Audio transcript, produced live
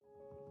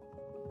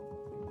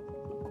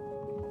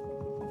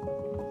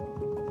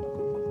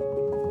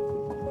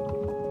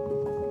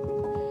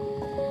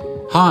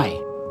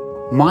Hi,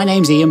 my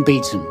name's Ian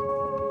Beaton.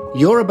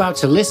 You're about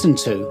to listen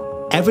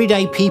to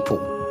everyday people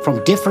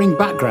from differing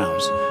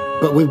backgrounds,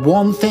 but with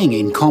one thing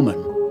in common: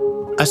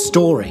 a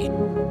story.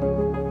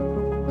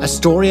 A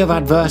story of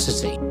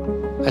adversity,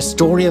 a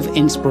story of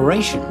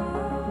inspiration,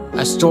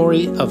 a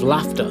story of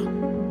laughter,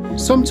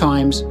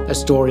 sometimes a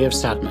story of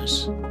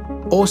sadness,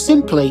 or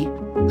simply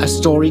a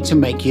story to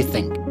make you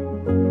think.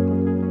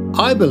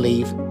 I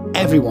believe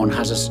everyone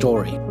has a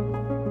story.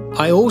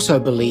 I also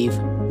believe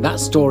that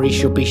story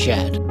should be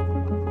shared.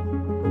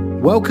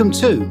 Welcome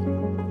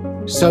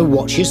to So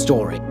What's Your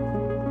Story?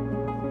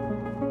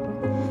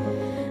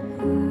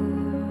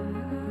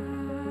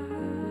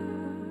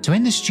 So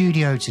in the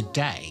studio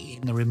today,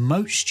 in the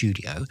remote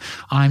studio,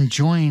 I'm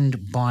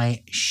joined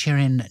by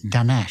Shirin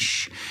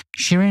Danesh.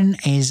 Shirin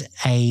is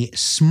a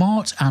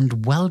smart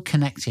and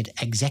well-connected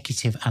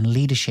executive and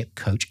leadership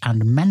coach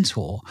and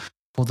mentor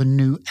for the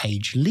new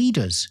age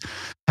leaders.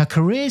 Her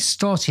career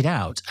started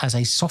out as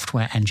a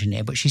software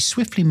engineer, but she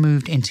swiftly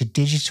moved into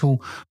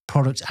digital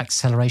product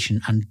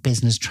acceleration and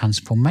business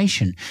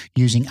transformation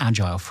using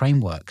agile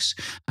frameworks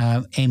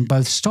in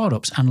both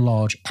startups and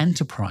large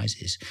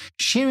enterprises.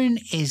 Shirin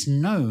is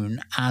known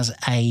as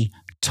a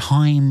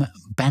time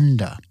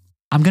bender.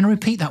 I'm going to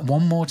repeat that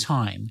one more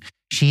time.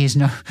 She is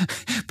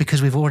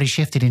because we've already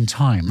shifted in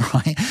time,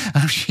 right?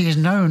 She is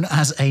known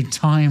as a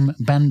time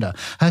bender.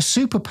 Her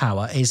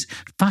superpower is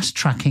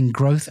fast-tracking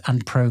growth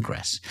and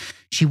progress.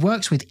 She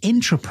works with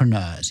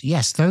intrapreneurs,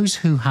 yes, those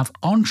who have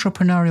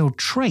entrepreneurial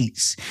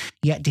traits,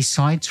 yet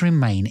decide to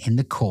remain in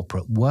the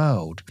corporate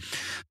world.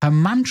 Her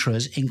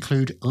mantras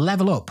include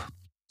level up.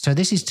 So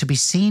this is to be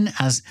seen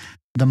as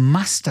the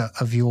master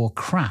of your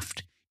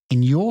craft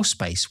in your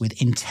space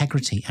with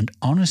integrity and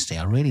honesty.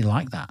 I really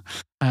like that.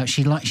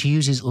 She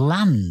uses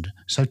land,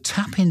 so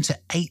tap into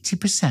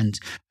 80%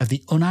 of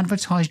the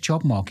unadvertised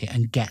job market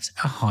and get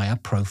a higher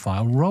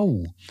profile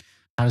role.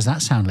 How does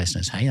that sound,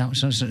 listeners? Hey,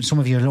 some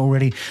of you are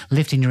already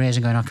lifting your ears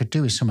and going, I could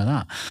do with some of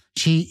that.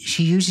 She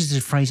uses the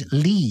phrase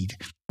lead,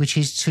 which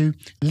is to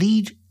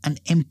lead an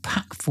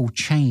impactful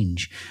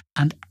change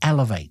and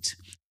elevate.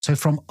 So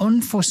from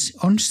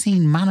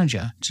unseen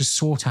manager to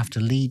sought after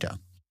leader.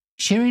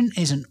 Shirin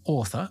is an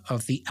author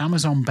of the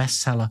Amazon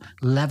bestseller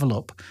Level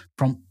Up,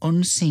 From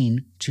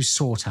Unseen to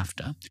Sought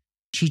After.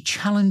 She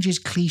challenges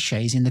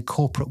cliches in the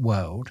corporate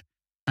world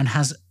and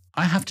has,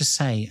 I have to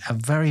say, a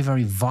very,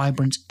 very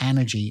vibrant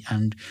energy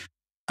and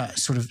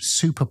sort of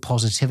super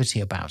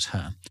positivity about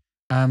her.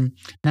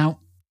 Now,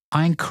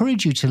 I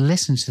encourage you to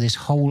listen to this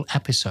whole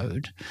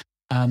episode.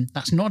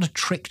 That's not a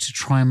trick to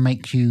try and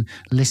make you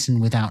listen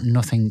without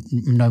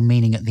no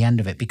meaning at the end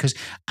of it, because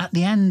at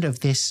the end of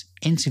this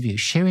interview,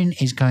 Shirin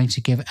is going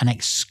to give an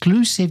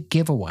exclusive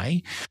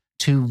giveaway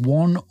to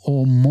one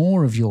or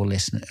more of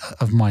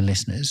my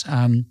listeners.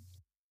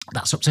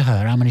 That's up to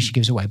her how many she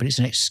gives away, but it's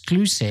an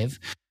exclusive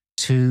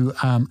to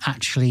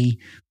actually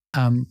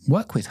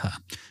work with her.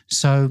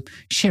 So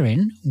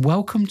Shirin,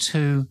 welcome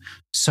to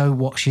So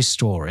What's Your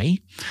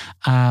Story?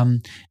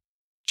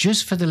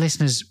 Just for the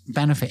listeners'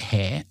 benefit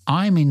here,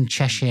 I'm in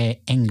Cheshire,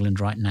 England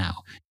right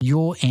now.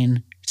 You're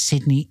in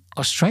Sydney,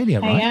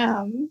 Australia, right? I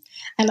am.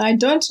 And I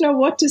don't know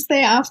what to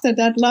say after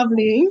that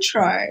lovely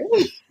intro.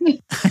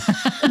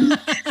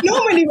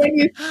 Normally when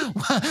you...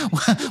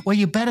 Well,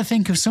 you better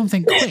think of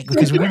something quick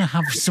because we're going to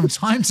have some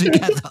time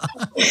together.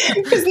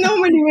 Because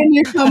normally when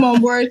you come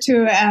on board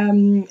to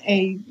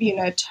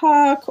a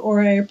talk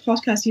or a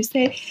podcast, you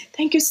say,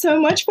 thank you so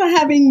much for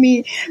having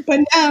me. But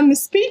now I'm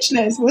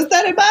speechless. Was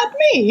that about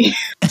me?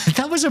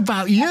 That was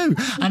about you.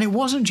 And it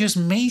wasn't just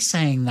me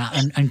saying that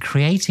and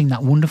creating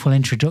that wonderful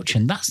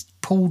introduction. That's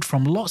pulled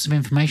from lots of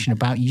information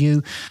about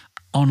you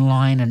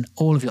online and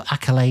all of your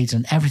accolades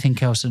and everything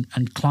else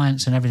and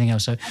clients and everything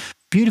else. So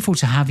beautiful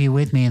to have you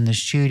with me in the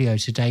studio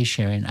today,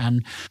 Shirin.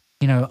 And,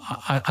 you know,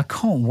 I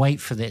can't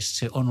wait for this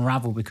to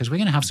unravel because we're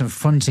going to have some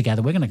fun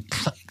together. We're going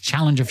to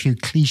challenge a few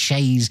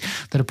cliches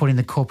that are put in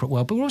the corporate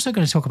world, but we're also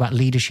going to talk about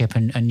leadership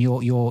and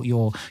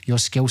your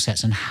skill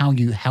sets and how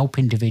you help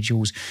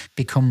individuals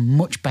become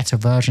much better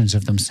versions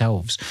of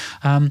themselves.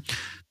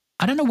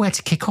 I don't know where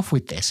to kick off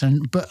with this,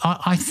 but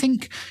I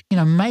think, you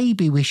know,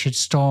 maybe we should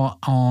start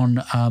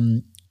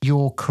on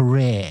your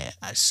career,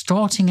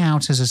 starting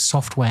out as a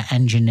software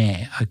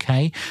engineer,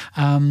 okay?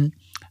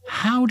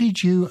 How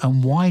did you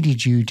and why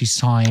did you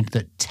decide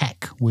that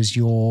tech was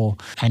your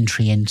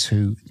entry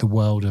into the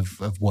world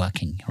of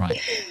working, right?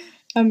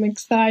 I'm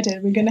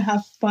excited. We're going to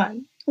have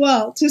fun.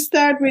 Well, to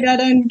start with, I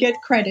don't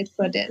get credit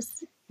for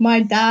this. My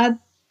dad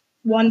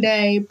one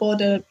day bought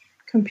a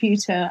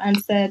computer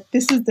and said,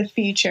 this is the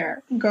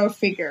future, go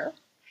figure.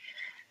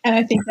 And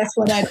I think that's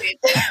what I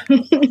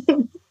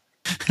did.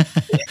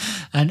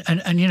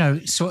 and you know,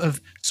 sort of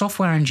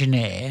software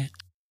engineer,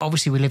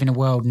 obviously we live in a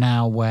world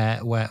now where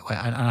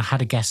and I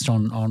had a guest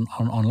on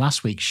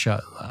last week's show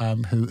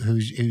who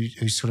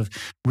sort of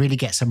really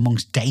gets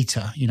amongst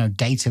data,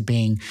 data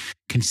being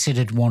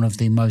considered one of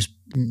the most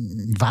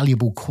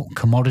valuable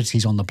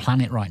commodities on the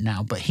planet right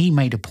now. But he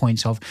made a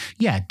point of,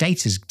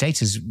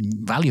 data's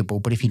valuable,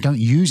 but if you don't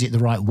use it the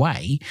right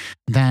way,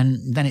 then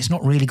it's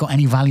not really got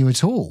any value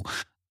at all.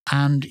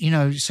 And,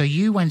 so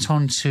you went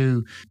on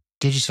to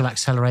digital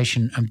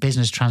acceleration and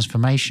business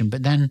transformation,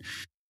 but then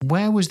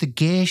where was the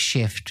gear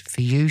shift for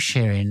you,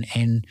 Shirin,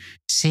 in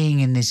seeing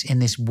in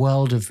this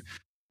world of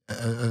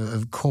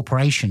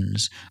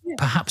corporations,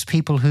 perhaps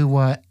people who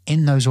were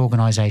in those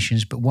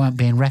organizations but weren't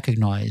being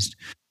recognized?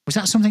 Was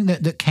that something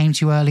that came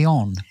to you early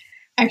on?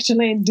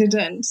 Actually, it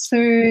didn't. So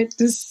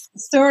this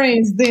story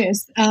is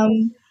this.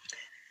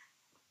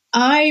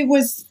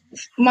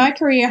 My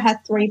career had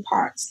three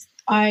parts.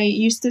 I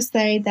used to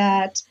say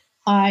that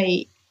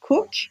I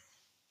cook,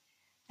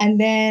 and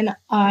then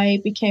I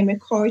became a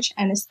coach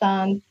and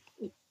stand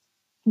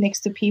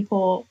next to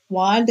people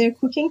while they're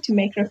cooking to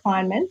make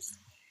refinements.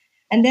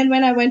 And then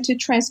when I went to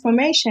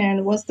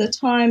transformation was the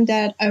time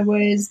that I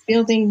was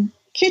building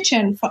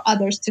kitchen for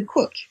others to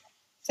cook.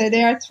 So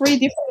there are three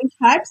different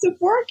types of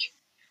work.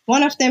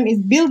 One of them is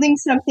building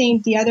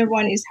something, the other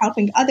one is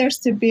helping others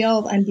to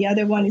build, and the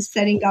other one is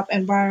setting up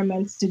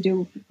environments to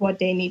do what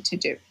they need to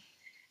do.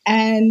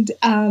 And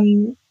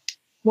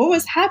what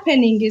was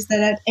happening is that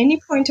at any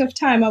point of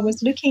time, I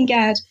was looking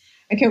at,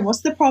 okay,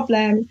 what's the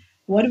problem?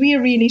 What are we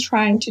really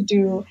trying to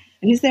do?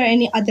 And is there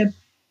any other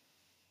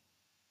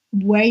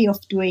way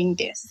of doing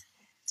this?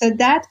 So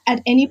that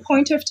at any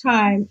point of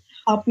time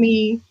helped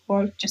me,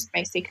 or just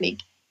basically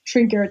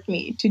triggered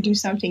me to do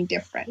something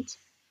different.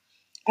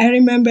 I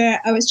remember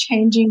I was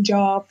changing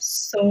jobs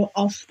so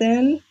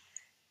often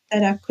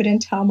that I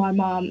couldn't tell my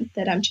mom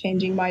that I'm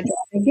changing my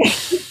job again.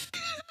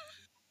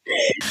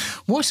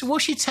 What's your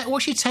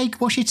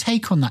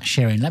take on that,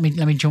 Shirin? Let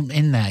me jump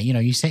in there.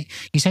 You said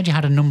you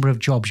had a number of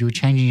jobs. You were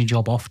changing your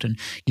job often.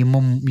 Your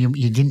mum,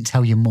 you didn't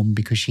tell your mum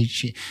because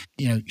she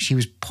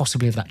was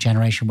possibly of that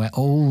generation where,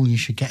 you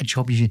should get a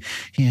job. You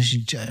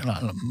should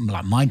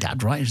like my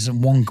dad, right? It was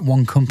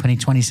one company,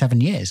 27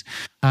 years.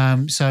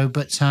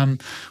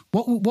 What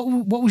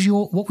was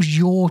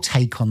your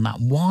take on that?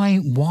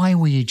 Why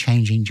were you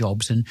changing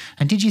jobs, and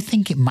did you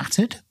think it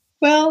mattered?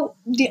 Well,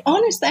 the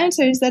honest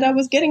answer is that I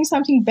was getting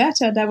something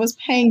better that was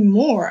paying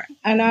more,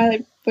 and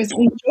I was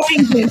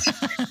enjoying it.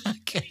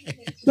 Okay.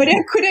 But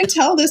I couldn't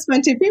tell this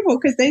one to people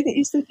because they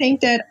used to think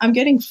that I'm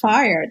getting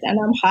fired and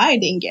I'm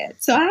hiding it.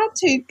 So I had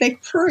to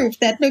prove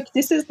that, look,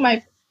 this is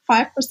my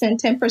 5%,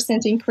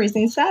 10% increase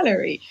in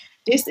salary.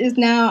 This is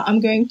now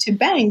I'm going to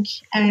bank.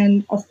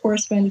 And of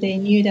course, when they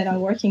knew that I'm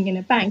working in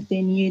a bank,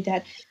 they knew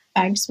that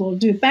banks will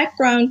do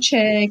background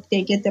check.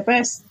 They get the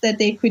best that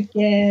they could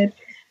get.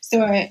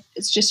 So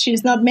it's just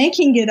she's not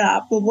making it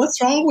up. Well,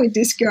 what's wrong with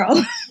this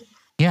girl?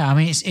 Yeah, I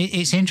mean,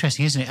 it's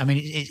interesting, isn't it? I mean,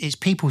 it's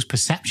people's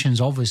perceptions,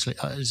 obviously,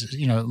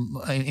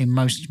 in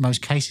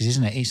most cases,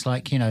 isn't it? It's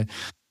like, I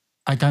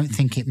don't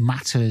think it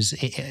matters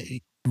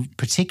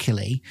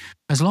particularly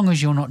as long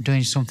as you're not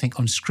doing something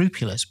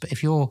unscrupulous. But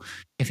if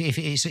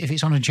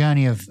it's on a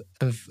journey of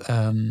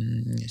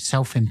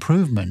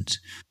self-improvement,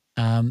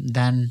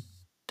 then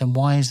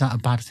why is that a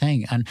bad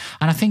thing? And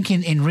I think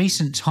in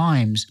recent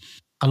times,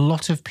 a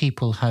lot of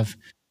people have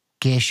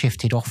gear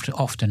shifted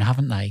often,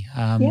 haven't they?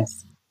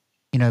 Yes.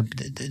 The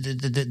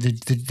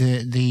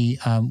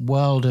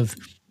world of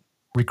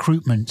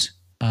recruitment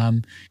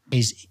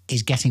is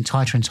getting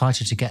tighter and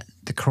tighter to get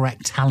the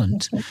correct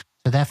talent. Mm-hmm.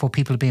 So therefore,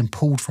 people are being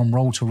pulled from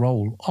role to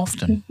role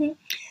often. Mm-hmm.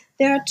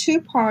 There are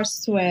two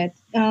parts to it.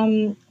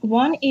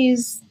 One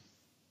is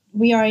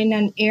we are in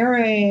an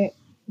era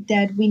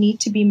that we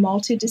need to be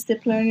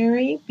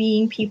multidisciplinary,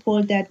 being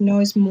people that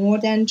knows more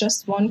than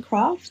just one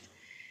craft.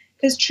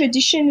 Because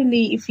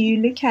traditionally, if you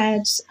look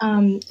at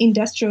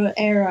industrial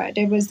era,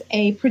 there was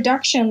a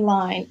production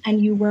line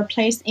and you were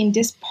placed in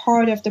this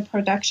part of the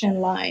production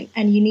line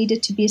and you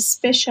needed to be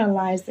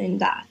specialized in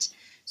that.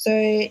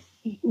 So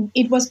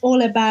it was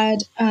all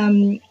about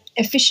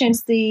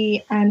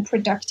efficiency and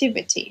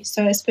productivity.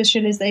 So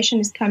specialization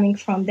is coming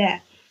from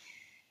there.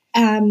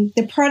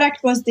 The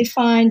product was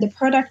defined, the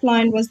product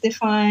line was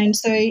defined.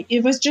 So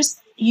it was just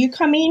you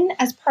come in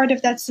as part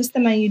of that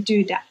system and you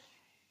do that.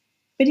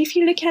 But if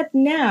you look at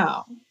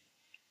now,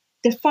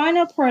 the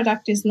final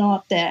product is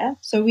not there.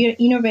 So we are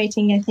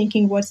innovating and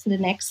thinking, what's the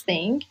next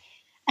thing?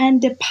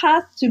 And the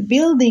path to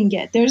building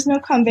it, there's no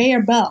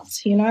conveyor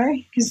belt,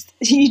 because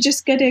you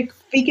just got to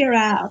figure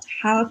out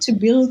how to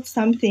build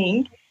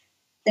something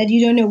that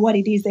you don't know what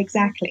it is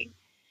exactly.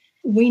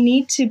 We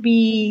need to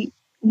be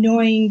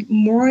knowing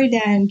more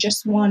than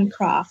just one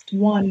craft,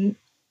 one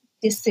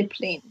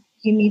discipline.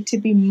 You need to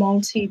be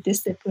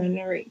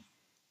multidisciplinary.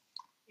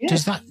 Yeah.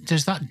 Does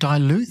that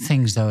dilute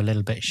things though a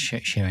little bit,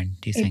 Shirin?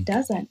 Do you think? It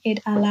doesn't. It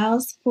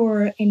allows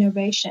for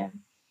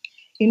innovation.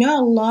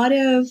 A lot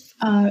of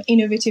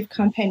innovative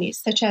companies,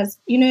 such as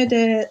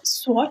the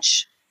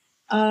Swatch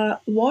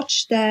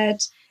watch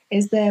that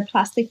is the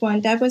plastic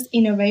one. That was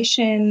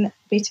innovation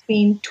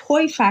between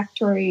toy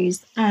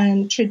factories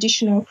and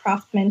traditional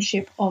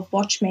craftsmanship of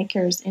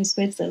watchmakers in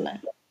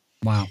Switzerland.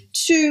 Wow.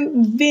 Two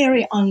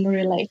very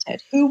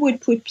unrelated. Who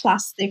would put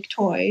plastic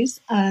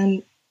toys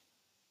and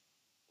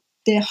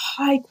the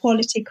high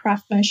quality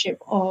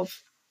craftsmanship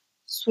of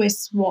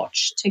Swiss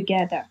watch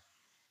together?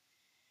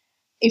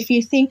 If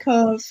you think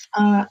of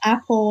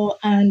Apple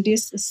and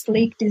these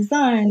sleek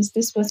designs,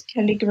 this was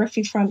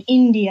calligraphy from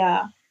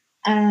India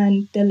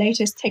and the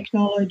latest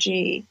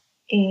technology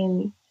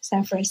in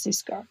San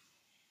Francisco.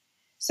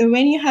 So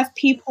when you have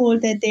people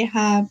that they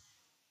have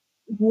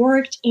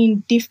worked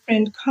in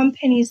different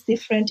companies,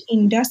 different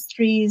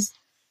industries,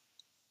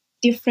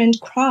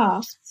 different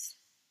crafts,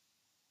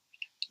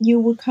 you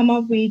will come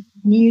up with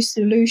new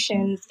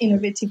solutions,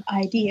 innovative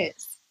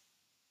ideas,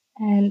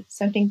 and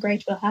something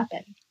great will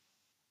happen.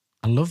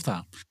 I love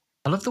that.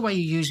 I love the way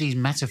you use these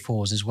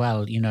metaphors as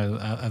well,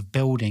 of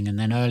building. And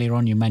then earlier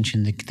on, you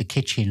mentioned the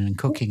kitchen and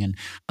cooking. And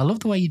I love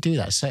the way you do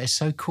that. So it's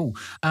so cool.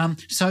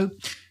 So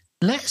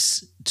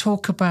let's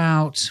talk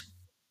about,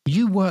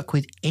 you work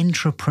with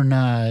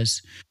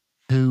entrepreneurs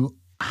who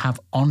have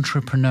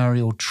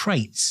entrepreneurial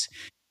traits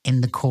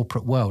in the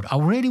corporate world.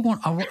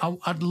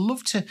 I'd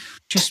love to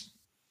just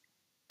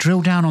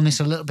drill down on this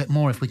a little bit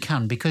more if we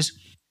can, because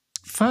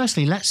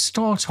firstly, let's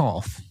start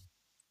off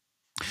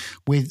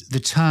with the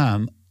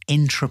term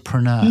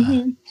entrepreneur.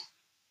 Mm-hmm.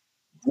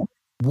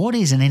 What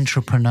is an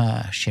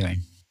entrepreneur,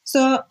 Shirin?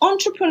 So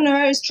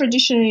entrepreneur is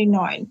traditionally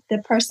known, the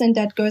person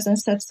that goes and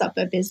sets up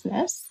a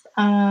business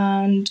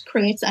and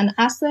creates an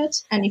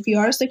asset. And if you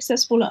are a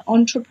successful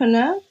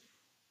entrepreneur,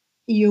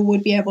 you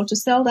would be able to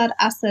sell that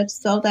asset,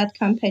 sell that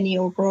company,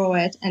 or grow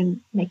it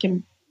and make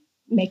an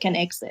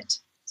exit.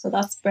 So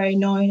that's very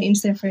known in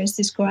San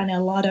Francisco and a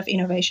lot of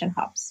innovation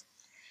hubs.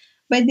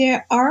 But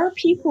there are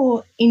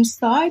people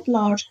inside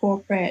large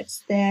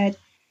corporates that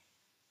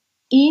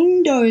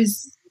in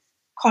those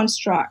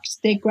constructs,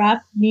 they grab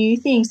new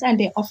things and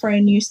they offer a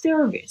new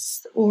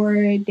service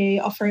or they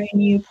offer a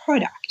new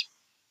product.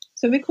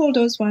 So we call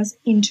those ones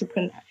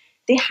entrepreneur.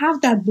 They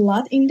have that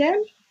blood in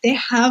them. They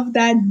have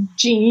that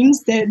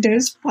genes, that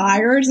there's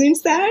fires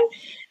inside,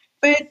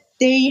 but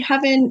they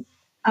haven't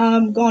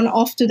gone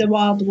off to the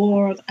wild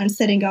world and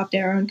setting up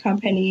their own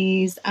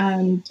companies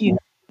and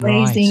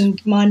raising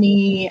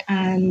money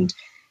and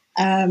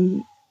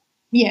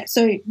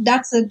so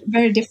that's a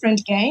very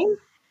different game.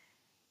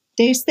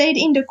 They stayed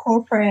in the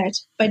corporate,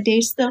 but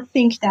they still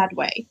think that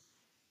way.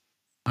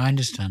 I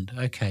understand.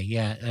 Okay,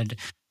 yeah, and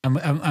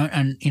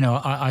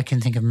I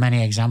can think of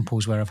many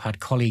examples where I've had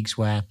colleagues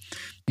where,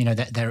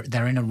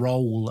 they're in a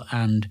role,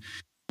 and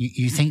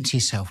you think to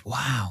yourself,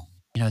 wow,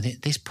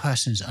 this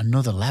person's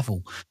another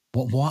level.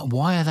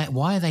 Why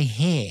are they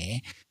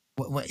here?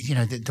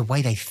 The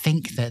way they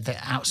think, that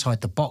they're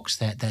outside the box,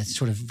 they're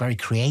sort of very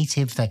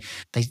creative. They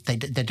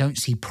don't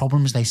see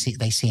problems. They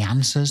see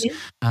answers. Yeah.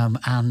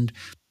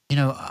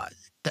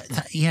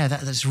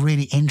 That's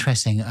really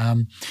interesting. How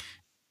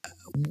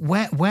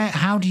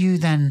do you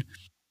then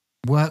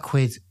work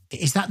with?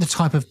 Is that the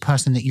type of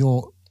person that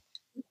you're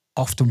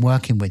often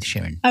working with,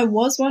 Shirin? I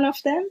was one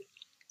of them,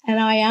 and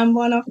I am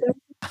one of them.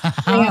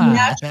 I am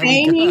now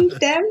training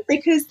them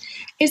because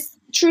it's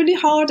truly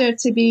harder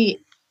to be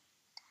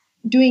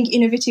doing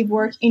innovative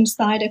work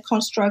inside a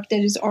construct that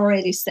is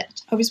already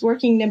set. I was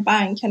working in a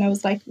bank, and I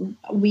was like,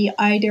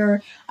 I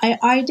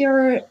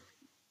either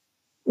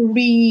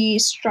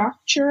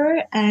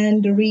restructure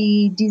and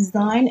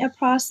redesign a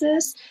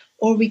process,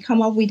 or we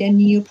come up with a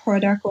new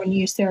product or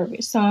new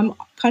service. So I'm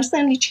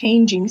constantly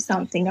changing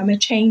something. I'm a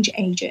change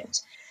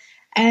agent.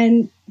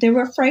 And there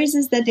were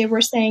phrases that they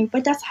were saying,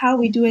 but that's how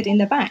we do it in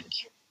the bank.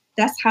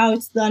 That's how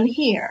it's done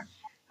here.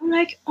 I'm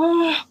like,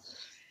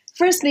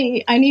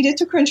 firstly, I needed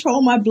to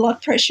control my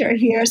blood pressure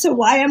here. So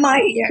why am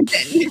I here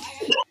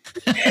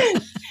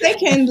then?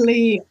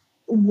 Secondly,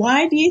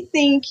 why do you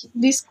think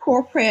this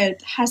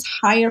corporate has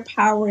higher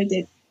power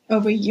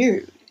over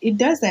you? It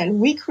doesn't.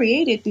 We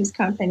created these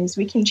companies.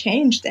 We can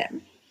change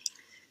them.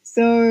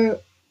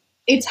 So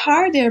it's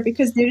harder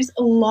because there's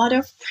a lot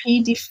of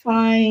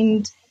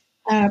predefined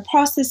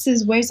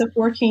processes, ways of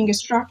working,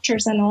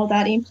 structures, and all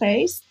that in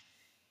place.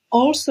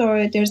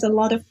 Also, there's a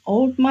lot of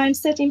old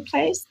mindset in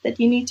place that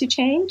you need to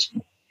change.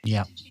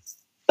 Yeah.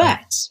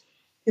 But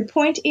the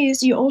point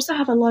is, you also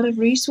have a lot of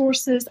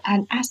resources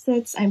and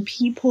assets and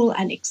people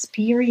and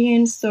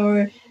experience.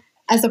 So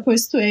as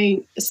opposed to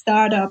a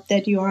startup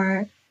that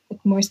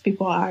most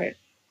people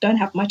don't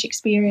have much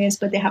experience,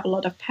 but they have a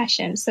lot of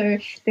passion. So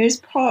there's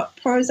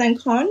pros and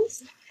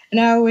cons. And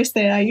I always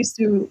say I used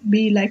to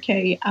be like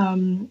a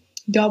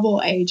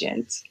double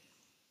agent.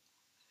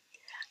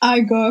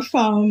 I go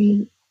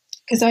from,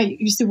 because I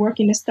used to work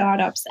in the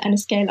startups and the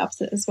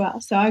scale-ups as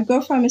well. So I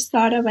go from a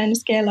startup and a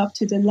scale-up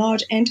to the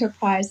large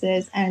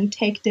enterprises and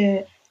take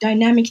the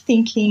dynamic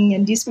thinking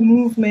and this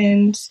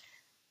movement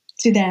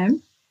to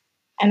them.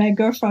 And I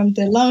go from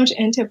the large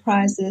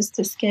enterprises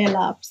to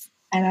scale-ups,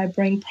 and I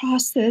bring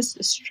process,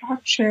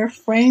 structure,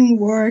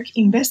 framework,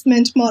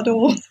 investment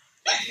model,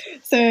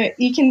 So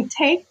you can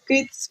take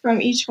goods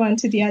from each one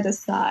to the other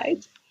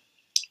side.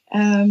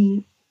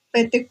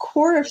 But the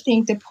core of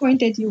things, the point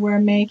that you were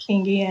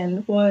making,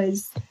 Ian,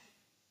 was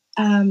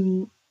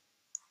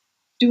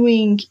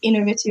doing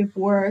innovative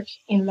work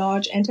in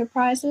large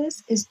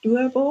enterprises is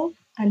doable,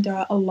 and there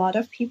are a lot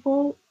of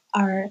people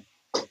are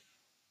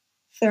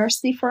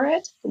thirsty for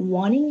it,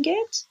 wanting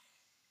it,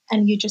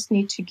 and you just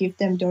need to give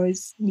them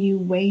those new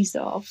ways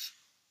of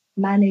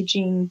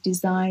managing,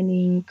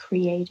 designing,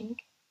 creating.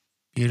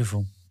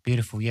 Beautiful,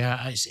 beautiful.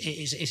 Yeah,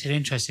 it's an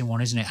interesting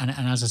one, isn't it? And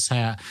as I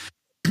say,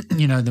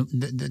 you know,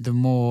 the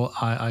more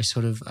I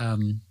sort of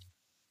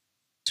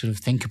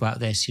think about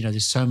this, you know,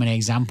 there's so many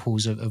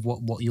examples of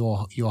what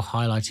you're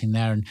highlighting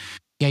there. And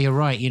yeah, you're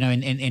right. You know,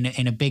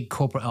 in a big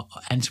corporate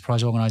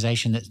enterprise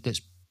organization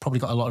that's probably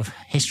got a lot of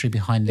history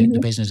behind the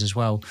business as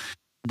well,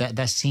 that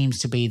there seems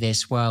to be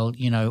this, well,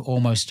 you know,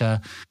 almost you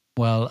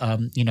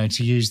know,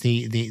 to use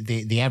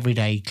the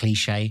everyday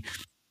cliche,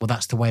 well,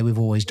 that's the way we've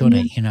always done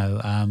it, you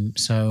know.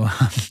 So,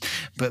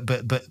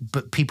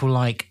 but people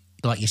like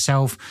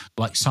yourself,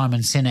 like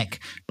Simon Sinek,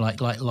 like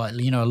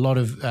you know, a lot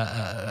of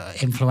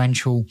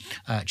influential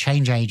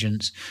change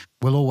agents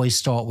will always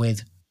start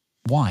with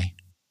why.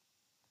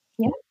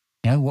 Yeah.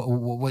 You know,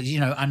 what you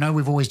know, I know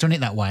we've always done it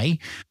that way,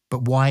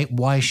 but why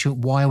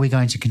are we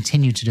going to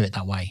continue to do it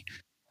that way?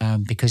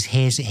 Because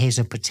here's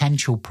a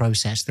potential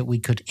process that we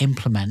could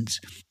implement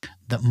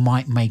that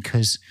might make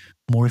us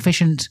more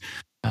efficient,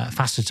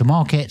 faster to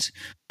market,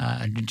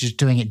 just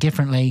doing it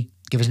differently,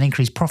 give us an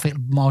increased profit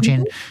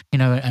margin, you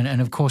know,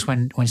 and of course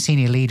when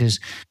senior leaders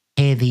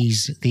hear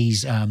these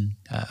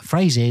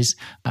phrases,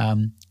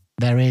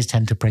 their ears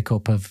tend to prick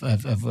up of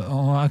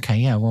oh, okay,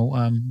 yeah,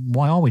 well,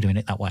 why are we doing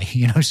it that way,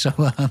 you know? So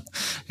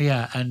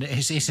yeah, and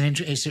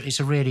it's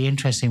a really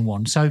interesting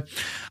one. So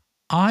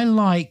I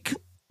like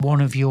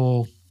one of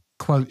your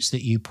quotes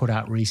that you put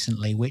out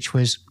recently, which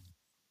was,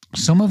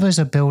 some of us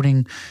are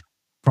building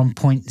from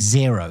point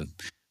zero.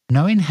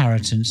 No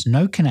inheritance,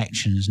 no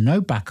connections,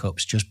 no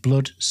backups, just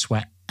blood,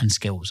 sweat, and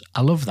skills.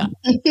 I love that,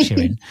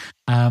 Shirin.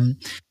 And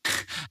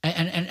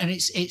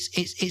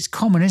it's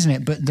common, isn't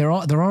it? But there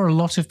are a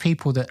lot of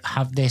people that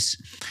have this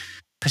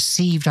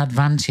perceived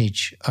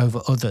advantage over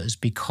others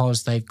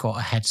because they've got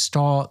a head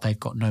start,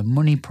 they've got no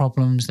money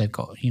problems, they've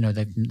got, you know,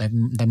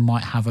 they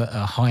might have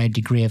a higher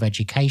degree of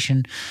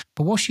education.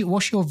 But what's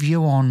your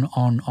view on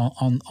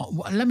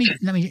let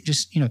me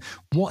just, you know,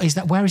 what is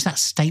that? Where is that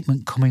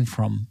statement coming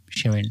from,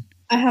 Shirin?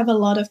 I have a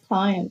lot of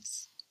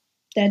clients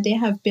that they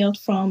have built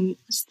from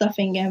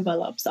stuffing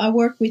envelopes. I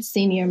work with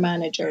senior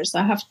managers.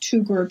 I have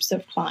two groups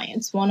of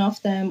clients, one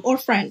of them, or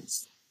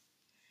friends,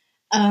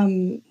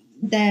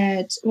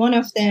 that one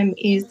of them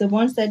is the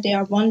ones that they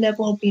are one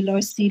level below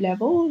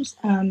C-level,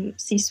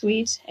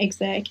 C-suite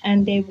exec,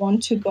 and they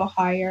want to go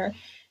higher.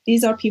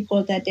 These are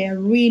people that they're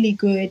really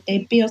good. They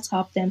built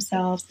up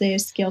themselves, their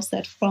skill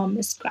set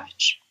from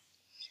scratch.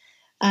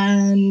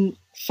 And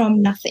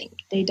from nothing.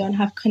 They don't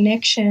have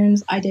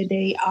connections. Either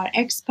they are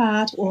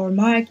expat or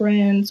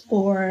migrants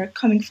or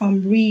coming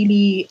from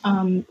really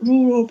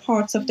rural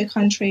parts of the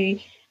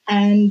country.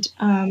 And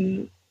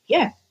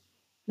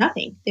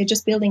nothing. They're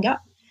just building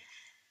up.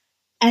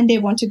 And they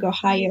want to go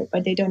higher,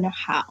 but they don't know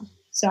how.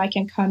 So I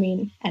can come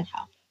in and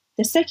help.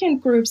 The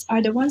second groups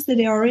are the ones that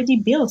they already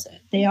built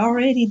it. They are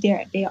already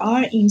there. They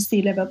are in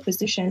C-level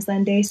positions.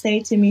 And they say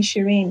to me,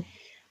 Shirin,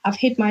 I've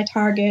hit my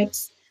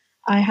targets.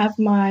 I have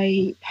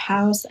my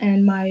house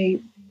and my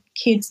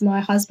kids,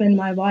 my husband,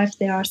 my wife,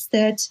 they are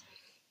set.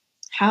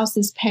 House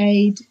is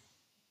paid.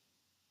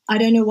 I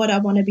don't know what I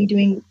want to be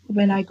doing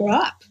when I grow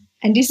up.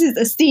 And this is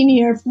a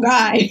senior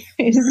guy.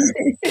 And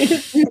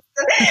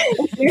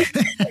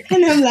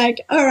I'm like,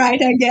 all right,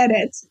 I get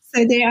it.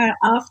 So they are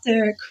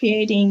after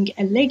creating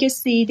a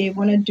legacy. They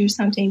want to do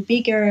something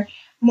bigger.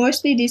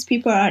 Mostly these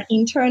people are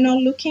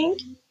internal looking.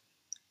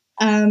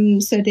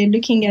 So they're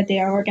looking at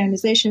their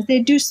organizations. They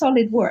do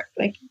solid work.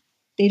 Like,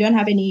 they don't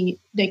have any,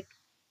 they're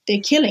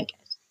killing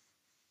it.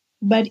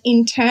 But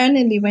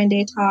internally, when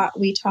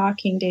we're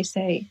talking, they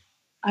say,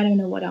 I don't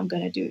know what I'm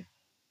going to do.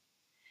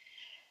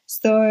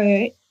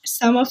 So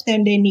some of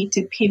them, they need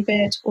to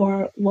pivot,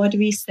 or what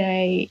we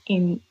say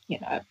in, you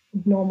know,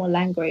 normal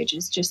language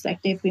is just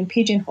like they've been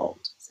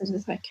pigeonholed. So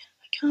it's like,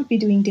 I can't be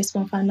doing this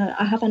one for another.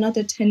 I have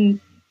another 10,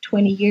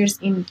 20 years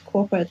in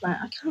corporate line.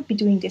 I can't be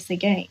doing this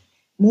again.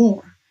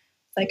 More.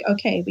 It's like,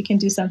 okay, we can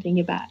do something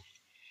about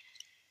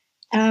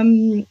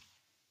it.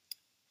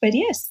 But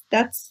yes,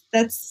 that's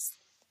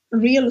a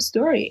real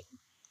story.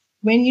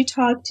 When you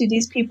talk to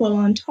these people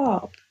on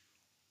top,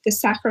 the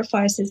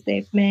sacrifices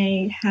they've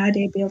made, how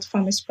they built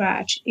from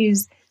scratch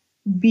is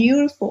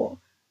beautiful.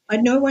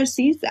 But no one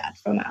sees that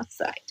from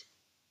outside.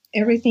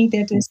 Everything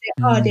that they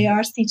say, they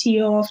are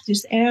CTO of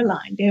this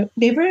airline.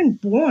 They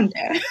weren't born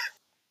there.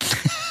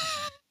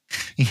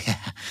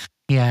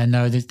 Yeah,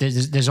 no,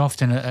 there's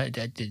often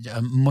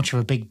a much of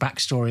a big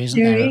backstory, isn't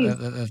there,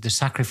 of the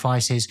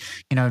sacrifices,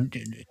 you know,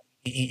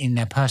 in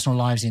their personal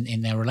lives,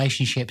 in their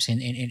relationships,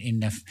 in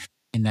their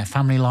in their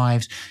family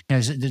lives. You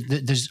know,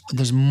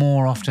 there's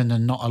more often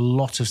than not a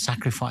lot of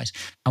sacrifice.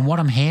 And what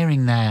I'm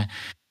hearing there,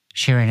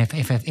 Shirin,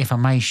 if I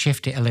may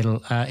shift it a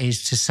little,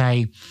 is to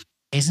say,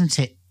 isn't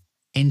it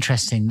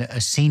interesting that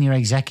a senior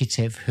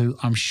executive who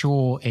I'm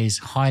sure is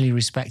highly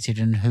respected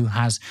and who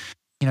has,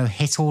 you know,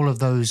 hit all of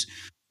those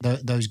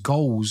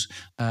goals,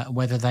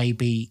 whether they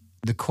be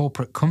the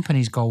corporate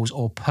company's goals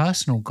or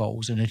personal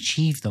goals, and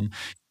achieve them,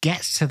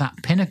 gets to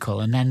that pinnacle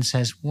and then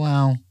says,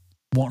 well,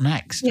 what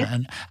next? Yeah.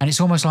 And it's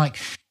almost like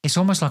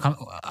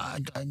I'm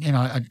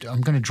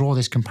going to draw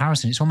this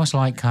comparison. It's almost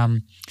like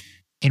in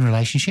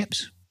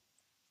relationships,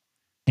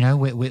 you know,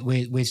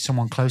 with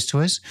someone close to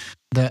us,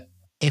 that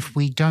if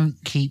we don't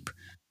keep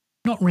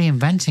not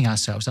reinventing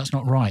ourselves, that's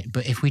not right,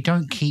 but if we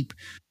don't keep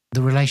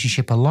the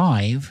relationship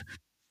alive,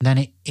 then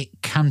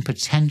it can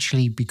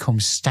potentially become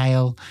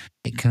stale.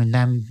 It can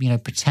then, you know,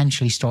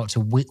 potentially start to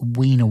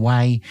wean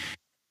away.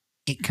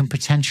 It can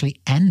potentially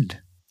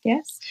end.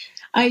 Yes.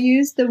 I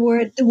use the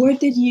word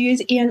that you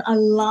use, Ian, I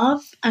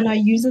love, and I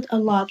use it a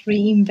lot,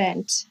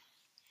 reinvent.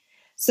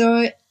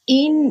 So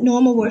in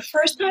normal word,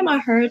 first time I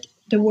heard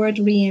the word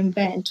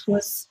reinvent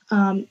was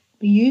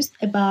used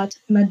about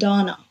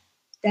Madonna,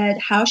 that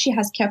how she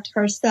has kept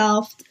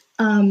herself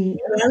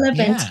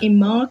relevant in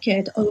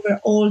market over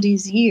all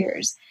these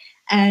years.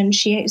 And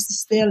she is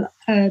still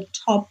a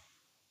top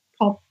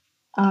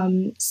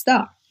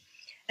star.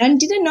 And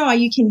didn't know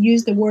you can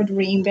use the word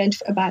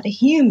reinvent about a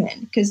human,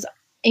 because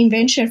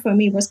invention for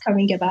me was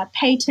coming about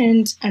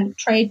patent and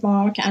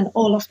trademark and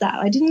all of that.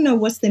 I didn't know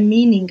what's the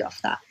meaning of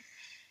that.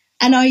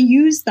 And I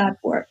use that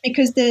word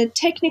because the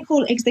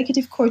technical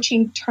executive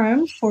coaching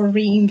term for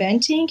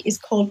reinventing is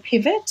called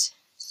pivot.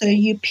 So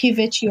you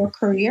pivot your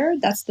career.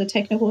 That's the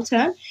technical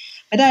term.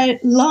 But I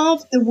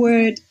love the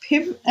word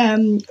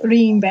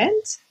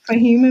reinvent for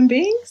human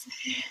beings.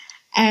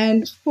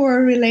 And for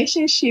a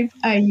relationship,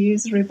 I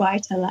use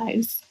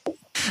revitalize.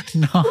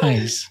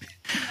 Nice.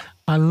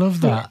 I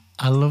love that.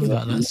 I love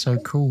that. That's so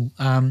cool.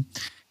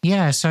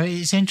 So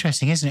it's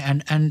interesting, isn't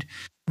it? And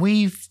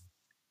we've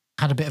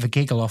had a bit of a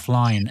giggle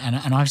offline,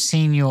 and I've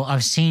seen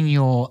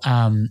your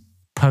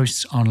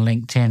posts on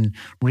LinkedIn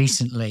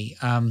recently.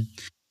 Do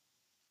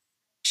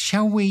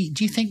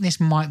you think this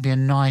might be a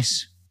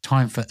nice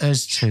time for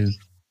us to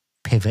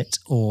pivot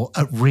or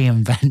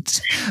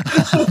reinvent?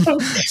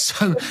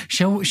 So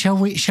shall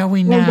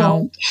we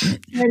now?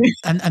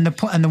 And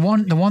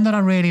the one that I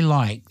really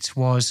liked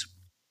was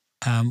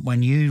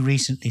when you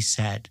recently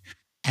said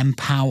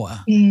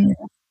empower. Mm.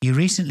 You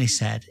recently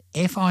said,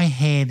 if I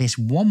hear this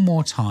one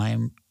more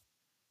time,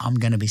 I'm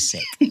going to be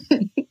sick.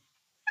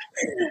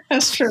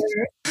 That's true.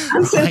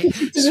 Right.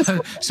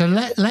 So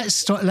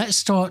let's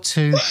start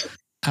to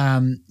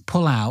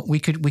pull out. We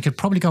could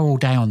probably go all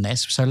day on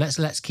this. So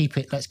let's keep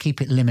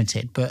it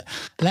limited. But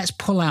let's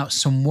pull out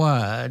some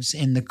words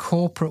in the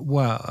corporate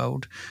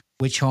world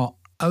which are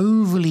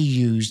overly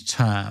used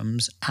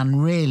terms,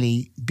 and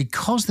really,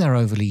 because they're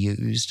overly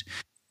used,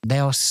 they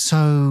are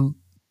so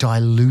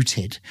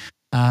diluted.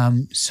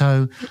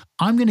 So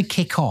I'm going to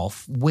kick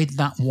off with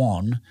that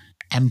one,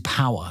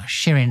 empower.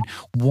 Shirin,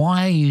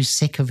 why are you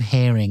sick of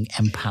hearing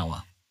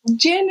empower?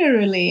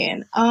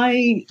 Generally,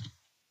 I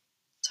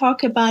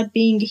talk about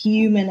being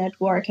human at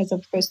work as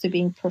opposed to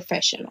being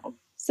professional.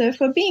 So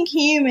for being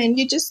human,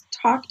 you just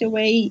talk the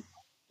way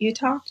you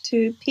talk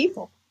to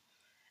people.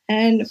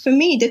 And for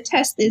me, the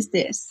test is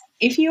this.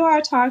 If you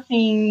are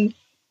talking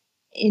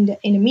in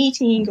a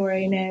meeting or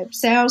in a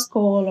sales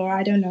call, or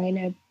I don't know, in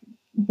a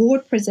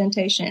board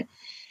presentation,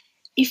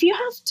 if you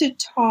have to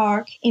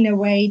talk in a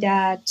way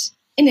that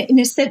in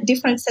a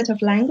different set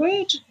of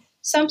language,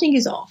 something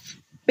is off,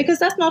 because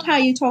that's not how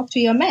you talk to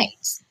your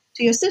mates,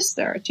 to your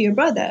sister, to your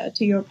brother,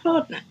 to your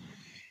partner.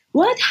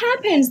 What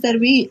happens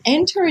that we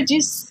enter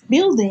this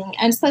building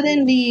and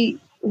suddenly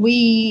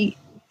we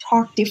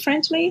talk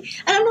differently?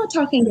 And I'm not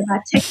talking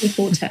about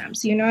technical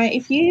terms. You know,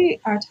 if you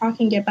are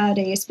talking about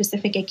a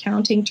specific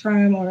accounting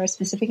term or a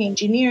specific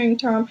engineering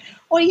term,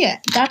 well, yeah,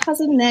 that has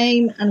a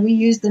name and we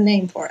use the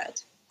name for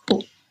it.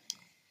 Cool.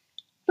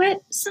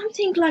 But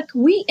something like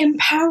we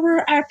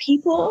empower our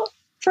people.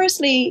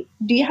 Firstly,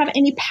 do you have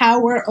any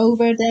power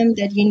over them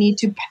that you need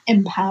to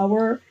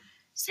empower?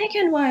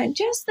 Second one,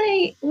 just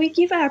say we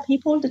give our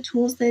people the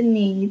tools they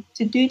need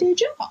to do their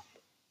job.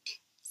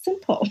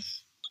 Simple.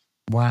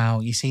 Wow,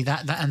 you see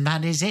that and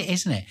that is it,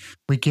 isn't it?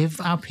 We give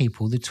our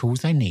people the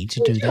tools they need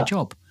to do their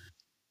job.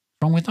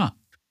 What's wrong with that?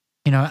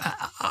 You know,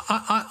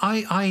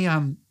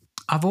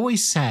 I've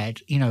always said,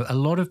 you know, a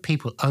lot of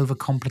people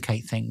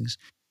overcomplicate things.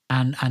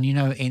 And you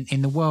know,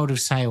 in the world of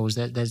sales,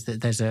 there's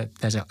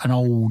an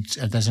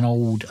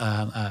old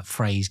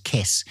phrase,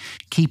 KISS,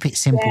 keep it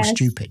simple, yes.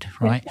 Stupid,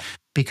 right?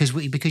 Because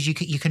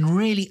you can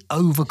really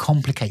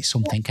overcomplicate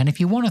something, and if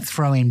you want to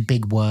throw in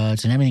big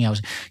words and everything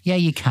else, yeah,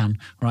 you can,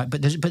 right?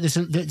 But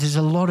there's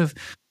a lot of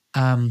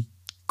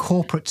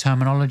corporate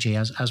terminology,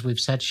 as we've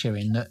said,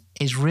 Shirin, that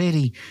is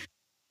really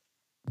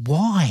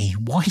why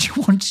do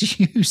you want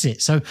to use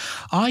it? So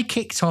I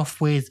kicked off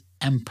with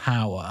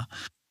empower.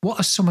 What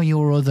are some of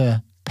your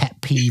other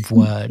pet peeve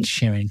word,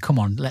 Shirin? Come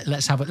on,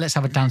 let's have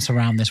a dance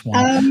around this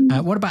one.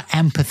 What about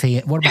empathy?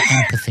 What about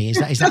empathy? Is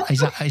that?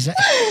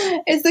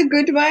 It's a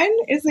good one.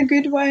 It's a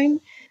good one.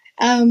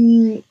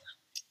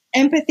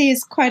 Empathy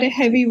is quite a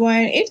heavy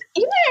one. It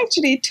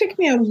actually took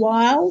me a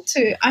while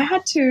I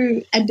had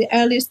to, at the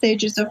early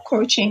stages of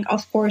coaching,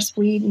 of course,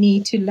 we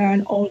need to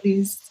learn all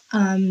these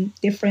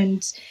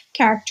different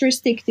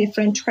characteristics,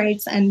 different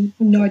traits, and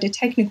know the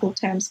technical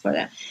terms for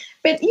them.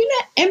 But,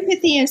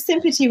 empathy and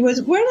sympathy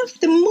was one of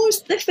the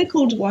most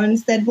difficult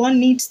ones that one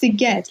needs to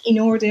get in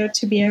order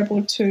to be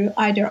able to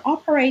either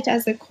operate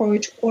as a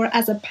coach or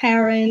as a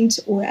parent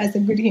or as a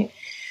good.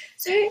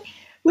 So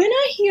when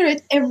I hear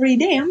it every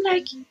day, I'm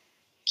like,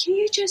 can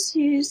you just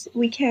use,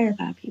 we care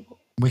about people?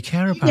 We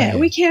care about you. Yeah,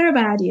 we care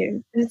about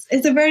you.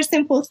 It's a very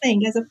simple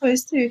thing as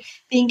opposed to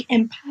being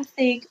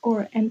empathic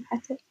or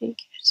empathetic.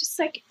 It's just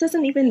like, it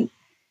doesn't even,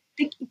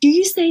 do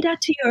you say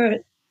that to your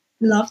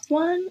loved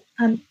one?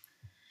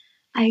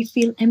 I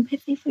feel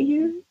empathy for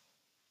you.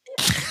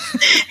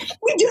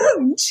 We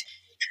don't.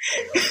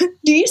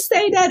 Do you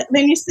say that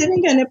when you're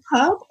sitting in a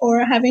pub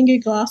or having a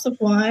glass of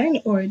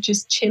wine or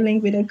just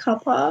chilling with a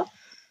cuppa?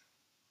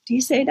 Do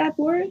you say that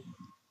word?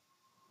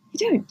 You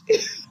don't.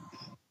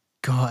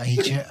 God,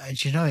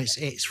 you know,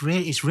 it's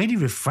really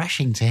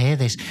refreshing to hear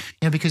this,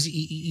 because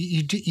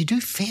you do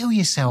feel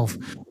yourself,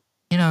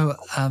 I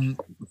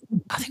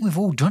think we've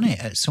all done it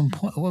at some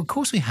point. Well, of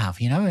course we have,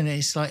 and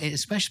it's like,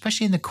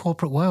 especially in the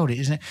corporate world,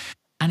 isn't it?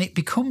 And it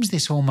becomes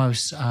this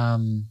almost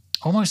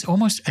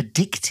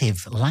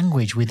addictive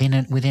language within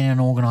an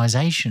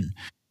organization.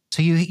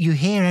 So you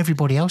hear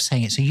everybody else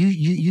saying it, so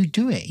you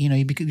do it.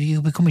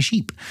 You become a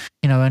sheep.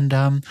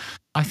 And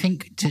I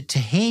think to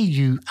hear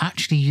you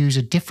actually use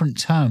a different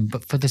term,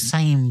 but for the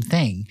same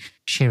thing,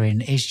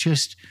 Shirin, is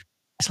just,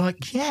 it's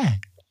like, yeah,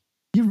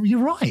 you're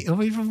right. I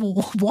mean,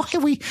 why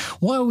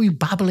are we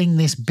babbling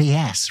this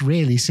BS?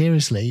 Really,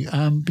 seriously?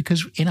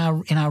 Because in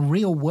our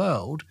real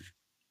world,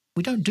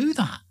 we don't do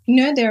that.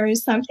 There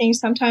is something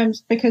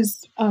sometimes,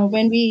 because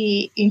when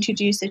we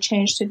introduce a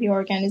change to the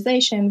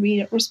organization,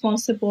 we are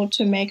responsible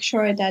to make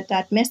sure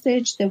that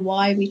message, the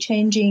why we're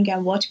changing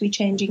and what we're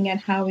changing and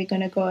how we're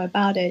going to go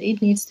about it,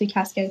 it needs to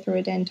cascade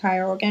through the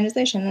entire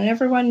organization. And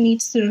everyone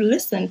needs to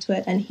listen to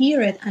it and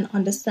hear it and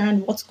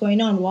understand what's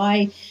going on,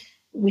 why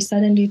we're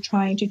suddenly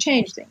trying to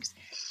change things.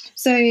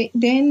 So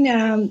then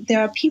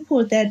there are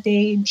people that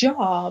their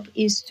job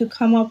is to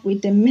come up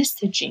with the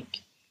messaging.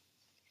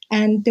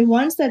 And the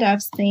ones that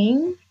I've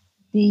seen,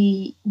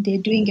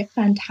 they're doing a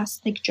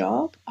fantastic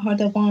job, are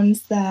the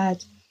ones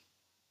that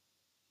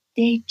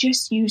they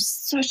just use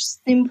such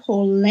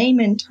simple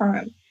layman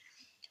term.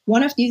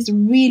 One of these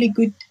really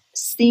good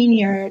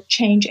senior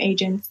change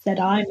agents that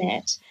I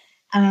met,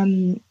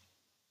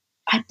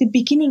 at the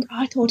beginning,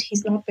 I thought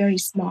he's not very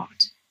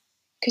smart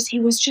because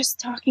he was just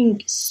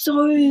talking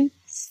so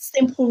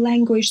simple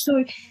language. So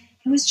it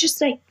was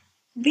just like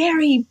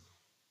very...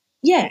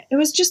 Yeah, it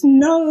was just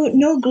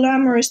no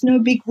glamorous, no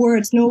big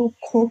words, no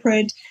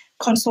corporate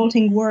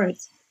consulting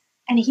words.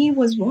 And he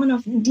was one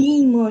of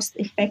the most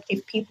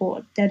effective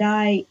people that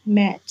I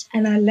met.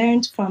 And I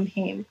learned from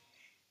him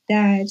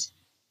that,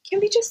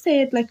 can we just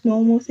say it like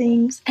normal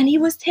things? And he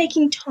was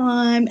taking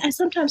time. And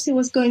sometimes he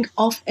was going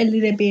off a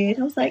little bit.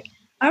 I was like,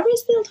 are we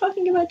still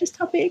talking about this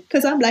topic?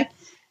 Because I'm like,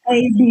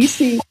 A, B,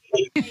 C.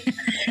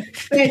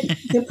 But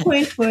the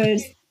point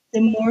was, the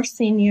more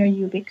senior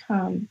you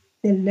become,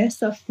 the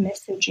less of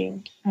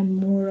messaging and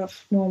more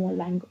of normal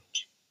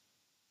language.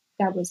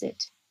 That was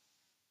it.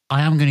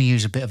 I am going to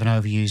use a bit of an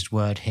overused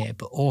word here,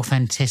 but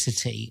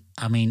authenticity,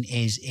 I mean,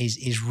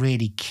 is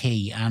really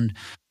key. And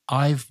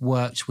I've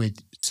worked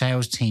with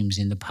sales teams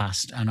in the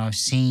past, and I've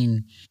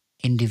seen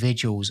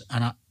individuals,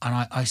 and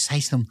I say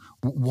to them,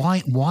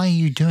 why are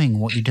you doing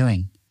what you're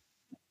doing?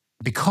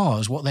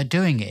 Because what they're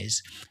doing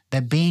is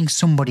they're being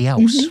somebody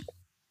else. Mm-hmm.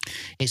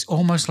 It's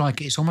almost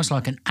like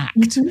an act.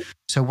 Mm-hmm.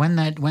 So when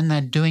they're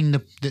doing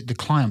the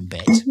client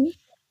bit, mm-hmm.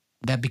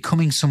 they're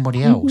becoming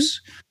somebody else.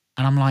 Mm-hmm.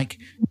 And I'm like,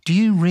 do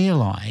you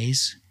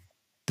realize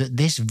that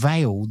this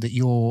veil that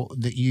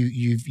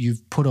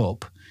you've put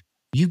up,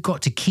 you've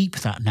got to keep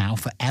that now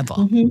forever,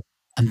 mm-hmm.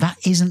 and that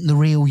isn't the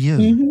real you.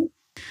 Mm-hmm.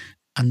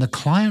 And the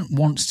client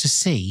wants to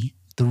see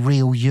the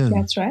real you.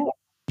 That's right.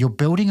 You're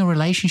building a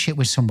relationship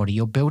with somebody.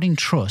 You're building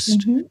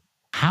trust. Mm-hmm.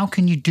 How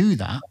can you do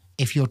that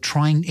if you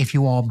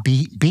are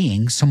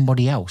being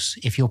somebody else,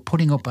 if you're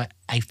putting up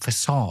a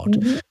facade,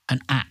 mm-hmm.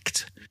 an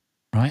act,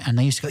 right? And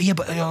they used to go, yeah,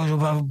 but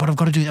I've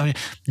got to do that.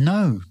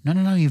 No,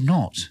 you've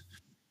not.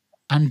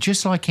 And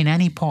just like in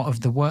any part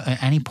of the work,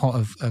 any part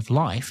of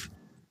life,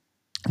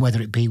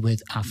 whether it be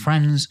with our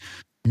friends,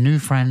 new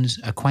friends,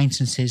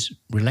 acquaintances,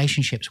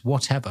 relationships,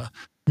 whatever,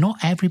 not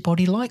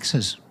everybody likes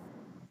us.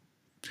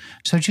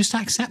 So just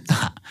accept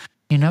that.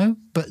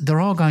 But there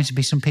are going to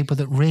be some people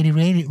that really,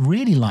 really,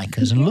 really like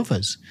us and love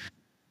us.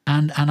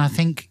 And I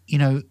think,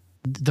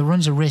 there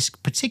runs a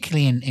risk,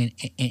 particularly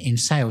in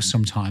sales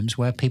sometimes,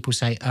 where people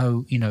say,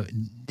 oh,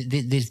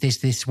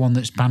 this one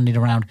that's bandied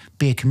around,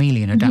 be a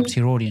chameleon, adapt to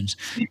your audience.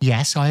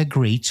 Yes, I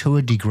agree to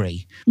a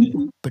degree,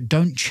 but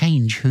don't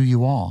change who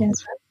you are.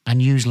 That's right.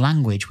 And use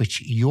language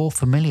which you're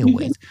familiar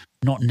with,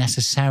 not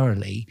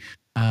necessarily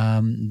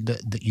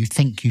that you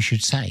think you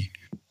should say.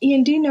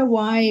 Ian, do you know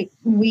why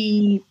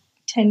we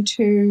tend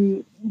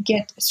to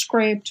get a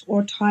script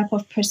or type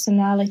of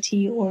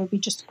personality, or we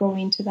just go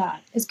into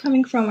that? It's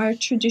coming from our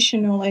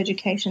traditional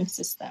education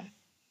system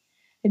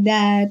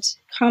that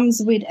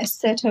comes with a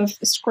set of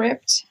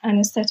script and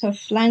a set of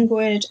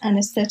language and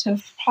a set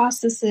of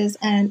processes.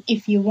 And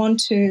if you want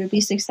to be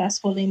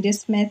successful in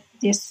this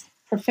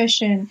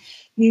profession,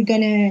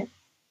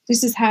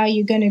 this is how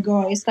you're gonna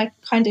go. It's like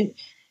kind of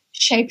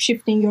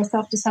shape-shifting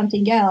yourself to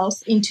something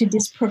else into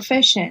this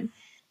profession,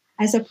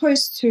 as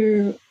opposed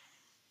to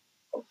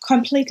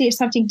completely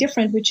something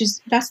different,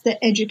 that's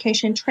the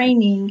education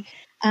training,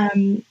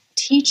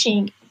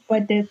 teaching.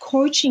 But the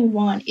coaching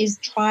one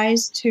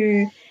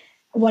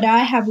what I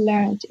have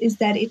learned is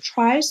that it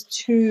tries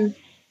to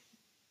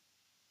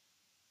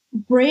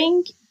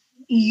bring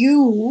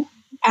you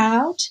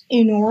out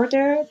in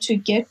order to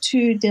get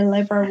to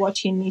deliver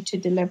what you need to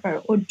deliver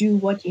or do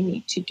what you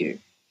need to do.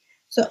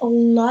 So a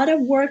lot of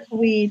work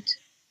with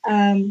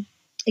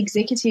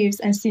executives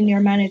and senior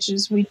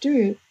managers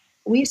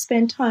we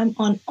spend time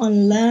on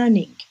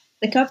unlearning.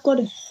 Like, I've got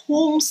a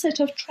whole set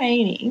of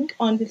training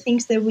on the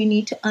things that we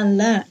need to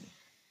unlearn.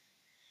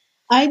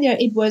 Either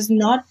it was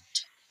not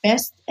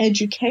best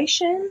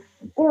education,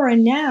 or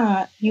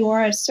now you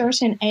are at a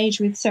certain age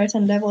with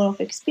certain level of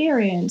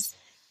experience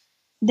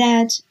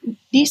that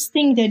this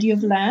thing that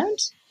you've learned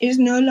is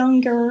no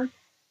longer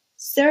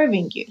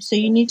serving you. So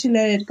you need to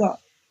let it go.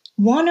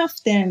 One of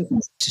them...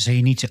 So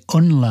you need to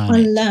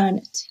unlearn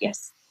it.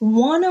 Yes.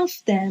 One of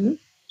them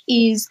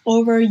is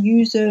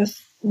overuse of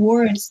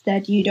words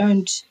that you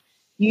don't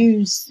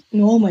use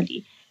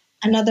normally.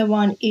 Another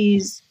one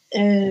is...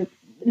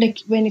 like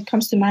when it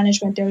comes to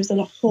management, there is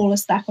a whole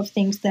stack of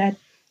things that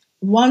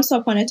once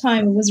upon a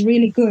time was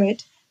really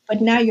good,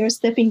 but now you're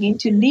stepping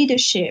into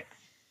leadership.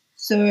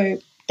 So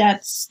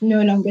that's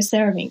no longer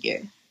serving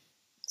you.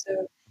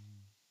 So,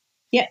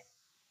 yeah,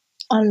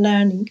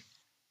 unlearning.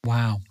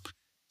 Wow.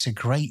 It's a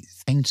great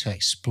thing to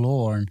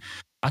explore. And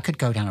I could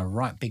go down a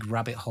right big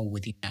rabbit hole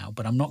with you now,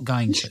 but I'm not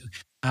going to.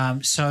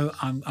 So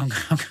I'm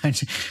going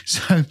to.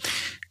 So,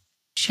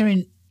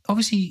 Shirin,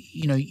 obviously,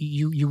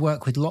 you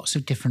work with lots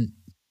of different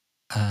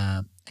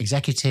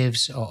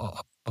executives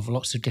of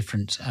lots of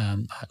different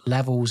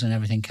levels and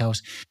everything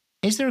else.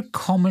 Is there a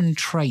common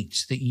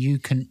trait that you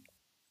can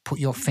put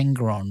your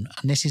finger on?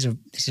 And this is a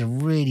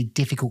really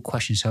difficult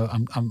question, so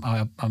I'm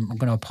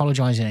going to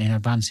apologise in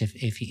advance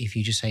if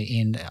you just say,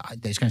 Ian,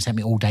 it's going to take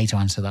me all day to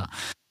answer that.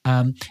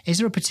 Is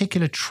there a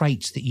particular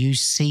trait that you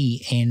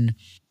see in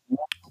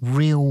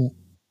real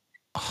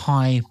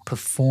high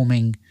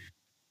performing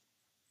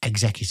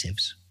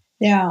executives?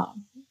 Yeah.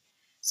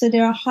 So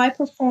there are high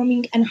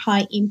performing and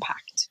high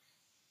impact.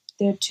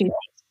 There are two.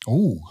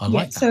 Oh, I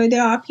like that. So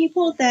there are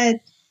people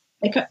that,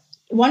 like,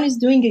 one is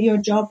doing your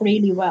job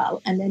really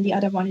well, and then the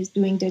other one is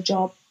doing the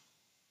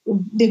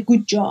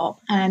good job,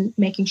 and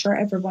making sure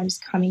everyone is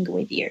coming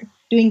with you,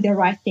 doing the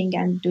right thing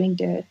and doing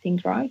the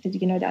thing right. Did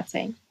you know that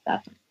saying?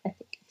 That, I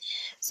think.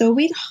 So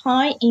with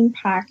high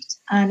impact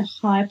and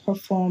high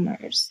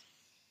performers,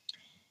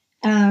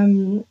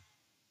 high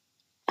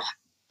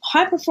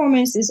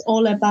performance is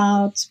all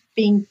about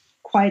being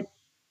quite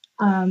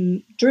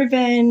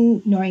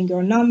driven, knowing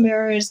your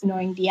numbers,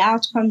 knowing the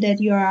outcome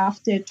that you're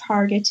after,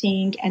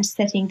 targeting and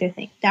setting the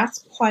thing.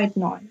 That's quite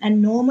known.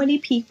 And normally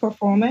peak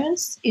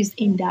performance is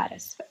in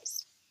that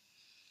space.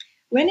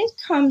 When it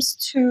comes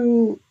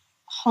to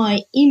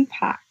high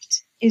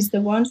impact, is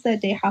the ones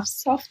that they have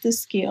softer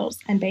skills,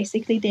 and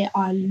basically they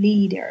are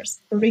leaders,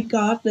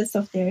 regardless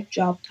of their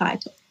job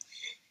title.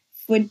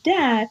 For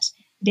that,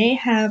 they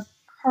have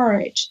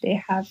courage,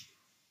 they have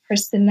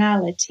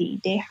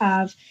personality, they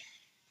have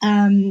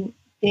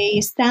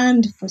they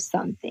stand for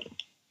something.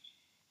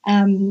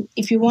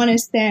 If you want to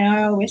stand,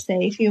 I always say,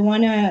 if you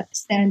want to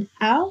stand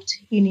out,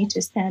 you need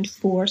to stand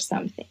for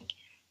something.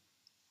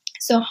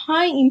 So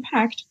high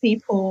impact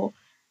people,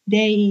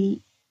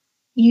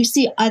 you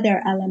see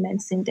other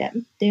elements in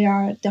them. They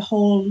are the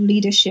whole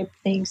leadership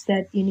things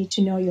that you need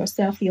to know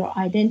yourself, your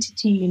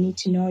identity, you need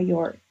to know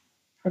your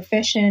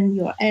profession,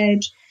 your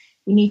edge,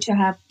 you need to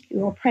have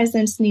your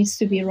presence needs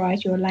to be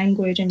right, your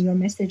language and your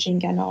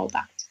messaging and all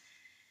that.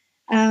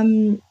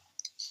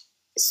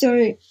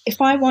 So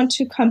if I want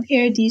to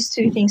compare these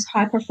two things,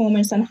 high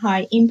performance and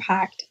high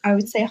impact, I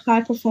would say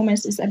high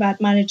performance is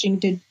about managing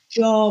the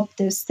job,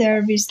 the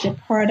service, the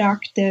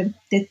product, the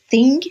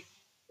thing.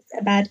 It's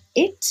about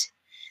it.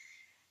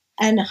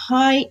 And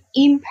high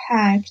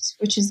impact,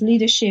 which is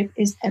leadership,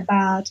 is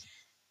about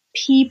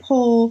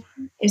people,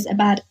 is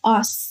about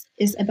us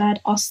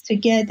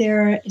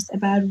together, it's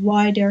about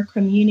wider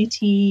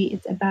community,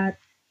 it's about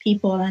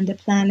people and the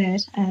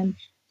planet, and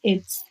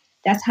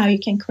that's how you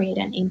can create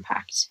an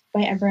impact,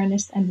 by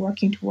awareness and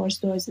working towards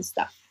those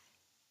stuff.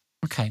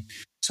 Okay.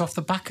 So off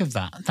the back of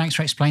that, thanks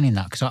for explaining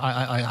that, because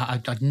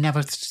I'd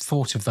never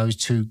thought of those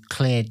two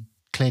clear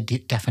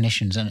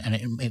definitions, and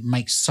it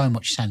makes so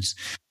much sense.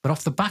 But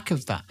off the back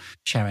of that,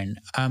 Sherin,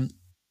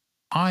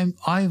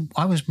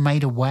 I was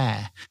made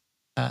aware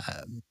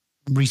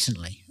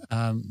recently,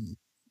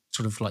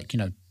 sort of like,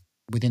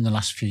 within the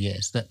last few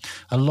years, that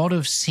a lot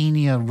of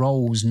senior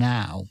roles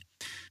now,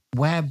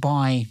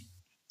 whereby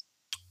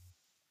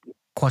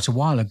quite a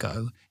while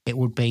ago, it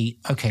would be,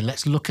 okay,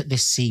 let's look at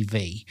this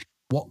CV.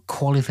 What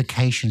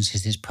qualifications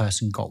has this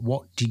person got?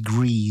 What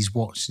degrees?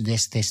 What's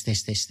this?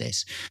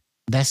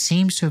 There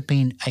seems to have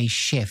been a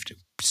shift,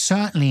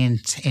 certainly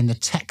in the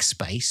tech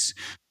space,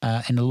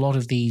 in a lot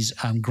of these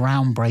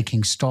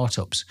groundbreaking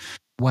startups,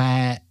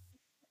 where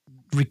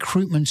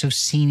recruitment of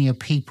senior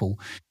people,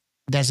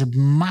 there's a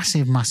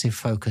massive, massive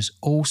focus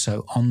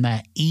also on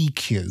their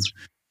EQ,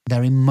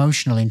 their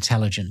emotional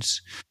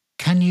intelligence.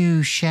 Can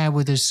you share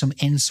with us some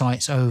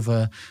insights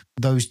over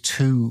those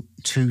two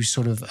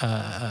sort of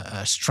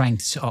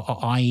strengths,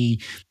 i.e.,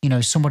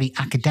 somebody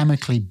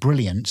academically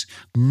brilliant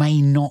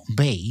may not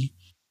be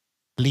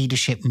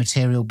leadership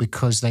material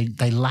because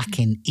they lack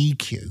in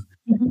EQ?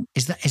 Mm-hmm.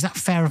 Is that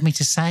fair of me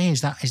to say?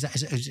 Is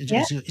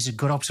a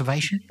good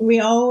observation?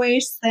 We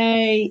always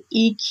say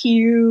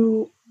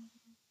IQ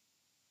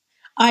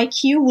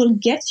will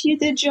get you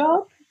the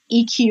job,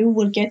 EQ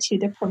will get you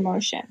the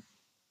promotion.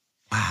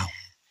 Wow.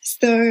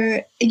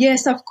 So,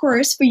 yes, of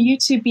course, for you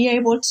to be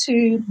able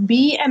to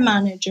be a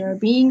manager,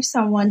 being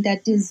someone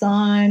that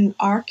design,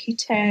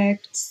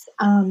 architects,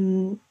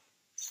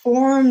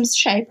 forms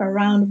shape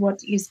around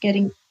what is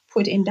getting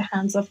put in the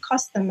hands of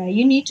customer,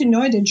 you need to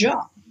know the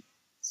job.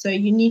 So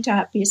you need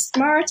to be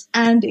smart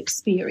and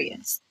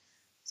experienced.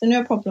 So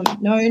no problem,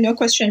 no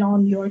question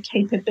on your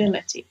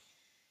capability,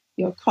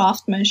 your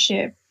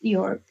craftsmanship,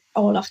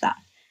 all of that.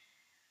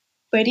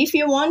 But if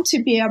you want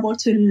to be able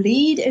to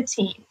lead a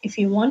team, if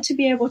you want to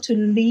be able to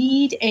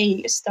lead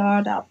a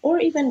startup or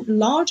even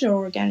larger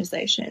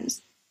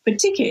organizations,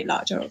 particularly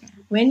larger,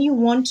 when you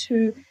want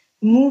to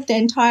move the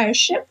entire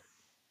ship,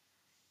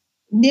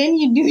 then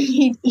you do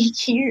need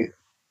EQ,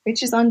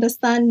 which is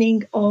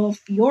understanding of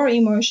your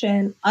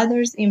emotion,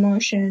 others'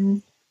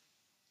 emotions,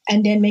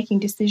 and then making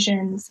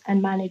decisions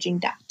and managing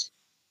that.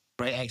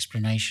 Great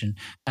explanation.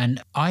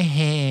 And I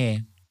hear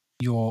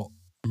your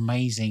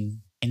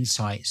amazing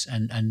insights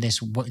and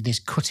this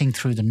cutting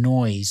through the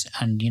noise,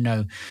 and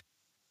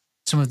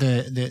some of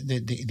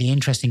the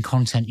interesting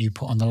content you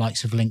put on the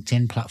likes of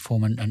LinkedIn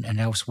platform and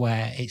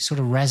elsewhere. It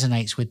sort of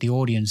resonates with the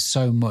audience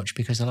so much,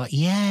 because they're like,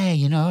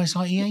 it's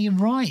like, yeah, you're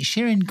right,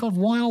 Sherin. God,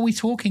 why are we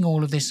talking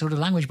all of this sort of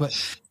language? But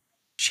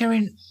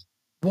Sherin,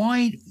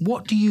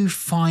 what do you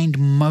find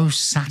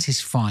most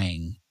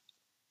satisfying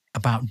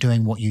about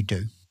doing what you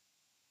do?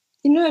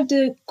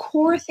 The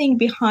core thing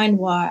behind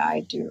why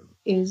I do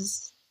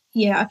is,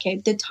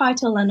 the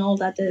title and all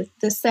that,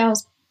 the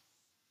sales,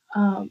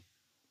 slogan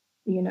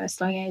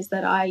is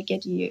that I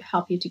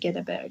help you to get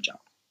a better job.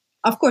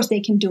 Of course,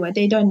 they can do it.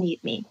 They don't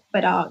need me,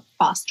 but I'll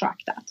fast track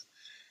that.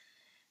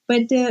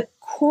 But the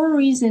core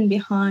reason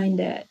behind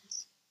it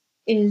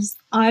is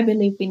I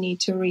believe we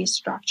need to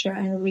restructure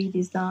and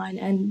redesign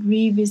and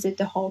revisit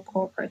the whole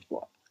corporate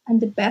world.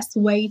 And the best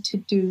way to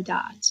do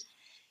that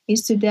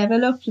is to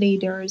develop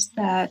leaders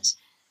that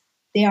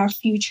they are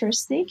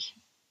futuristic.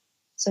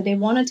 So they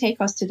want to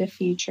take us to the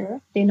future.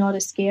 They're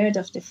not scared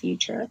of the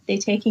future. They're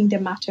taking the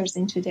matters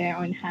into their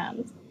own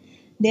hands.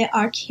 They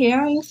are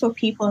caring for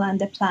people and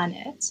the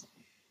planet.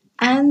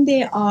 And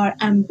they are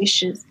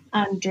ambitious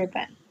and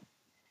driven.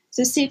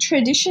 So see,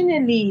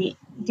 traditionally,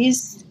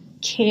 this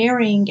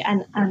caring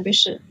and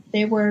ambition,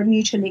 they were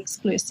mutually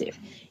exclusive.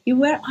 You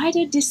were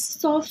either this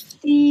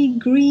softy,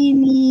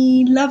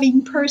 greeny,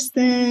 loving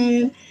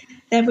person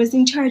that was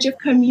in charge of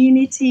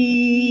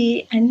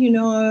community and,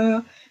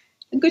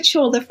 a good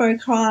shoulder for a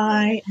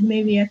cry and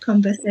maybe a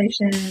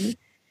conversation.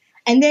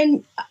 And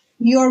then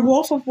your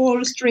Wolf of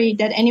Wall Street,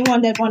 that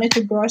anyone that wanted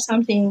to grow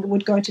something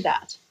would go to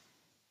that.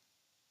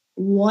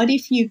 What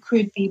if you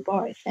could be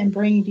both and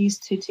bring these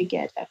two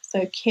together?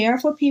 So care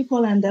for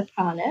people and the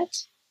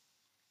planet,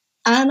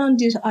 and on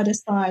the other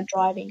side,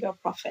 driving your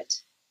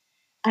profit.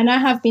 And I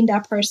have been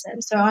that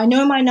person. So I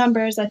know my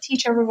numbers. I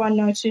teach everyone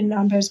know to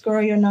numbers, grow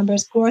your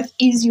numbers. Growth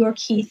is your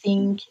key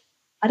thing.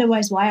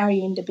 Otherwise, why are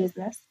you in the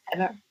business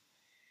ever?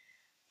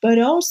 But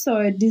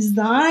also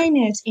design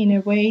it in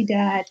a way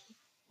that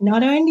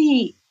not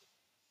only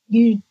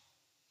you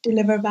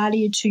deliver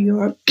value to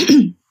your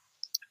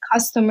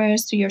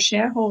customers, to your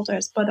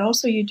shareholders, but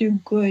also you do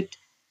good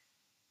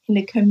in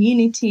the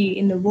community,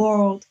 in the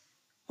world,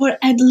 or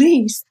at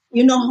least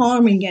you're not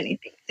harming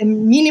anything. The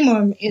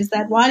minimum is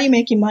that while you're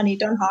making money,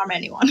 don't harm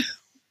anyone.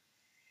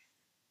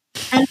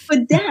 And for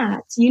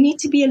that, you need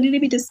to be a little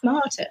bit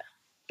smarter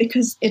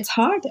because it's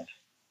harder.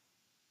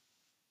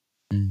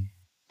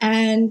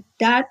 And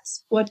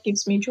that's what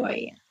gives me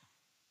joy.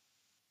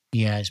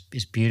 Yeah,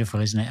 it's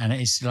beautiful, isn't it? And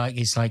it's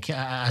like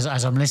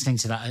as I'm listening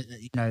to that,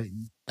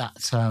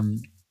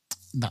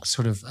 that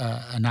sort of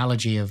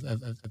analogy of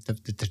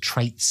the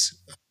traits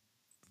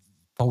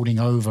folding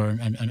over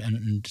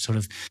and sort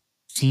of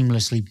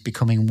seamlessly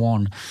becoming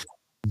one.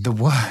 The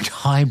word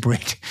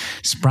hybrid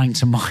sprang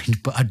to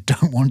mind, but I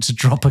don't want to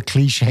drop a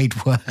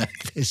cliched word.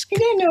 You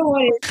don't know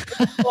what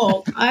it's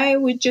called. I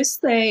would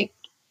just say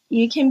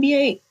you can be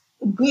a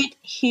good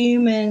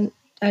human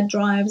that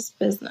drives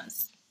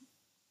business.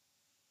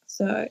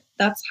 So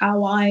that's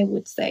how I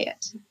would say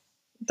it.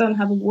 Don't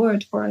have a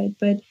word for it,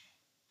 but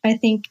I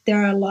think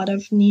there are a lot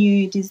of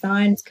new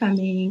designs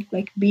coming,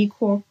 like B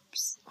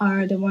Corporations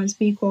are the ones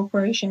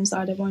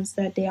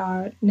that they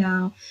are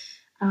now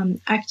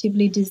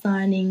actively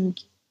designing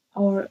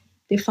or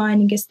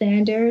defining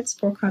standards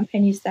for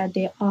companies that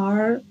they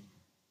are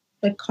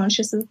like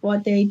conscious of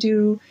what they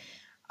do.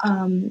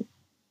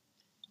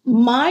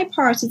 My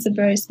part is a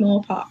very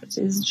small part,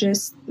 is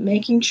just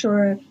making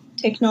sure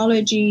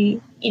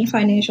technology in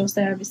financial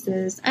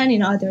services and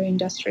in other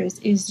industries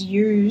is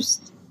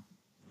used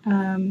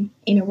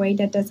in a way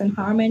that doesn't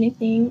harm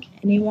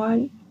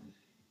anyone.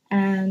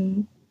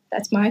 And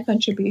that's my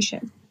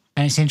contribution.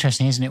 And it's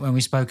interesting, isn't it, when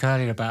we spoke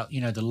earlier about,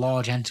 the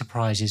large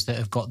enterprises that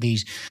have got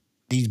these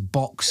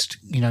boxed,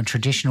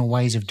 traditional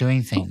ways of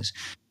doing things.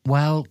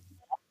 Well,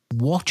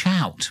 watch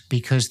out,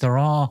 because there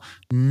are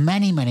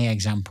many, many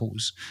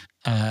examples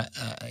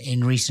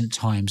in recent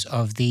times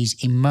of these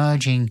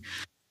emerging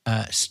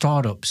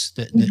startups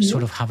that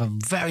sort of have a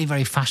very,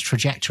 very fast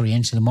trajectory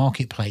into the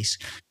marketplace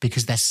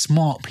because they're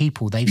smart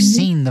people. They've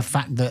seen the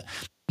fact that,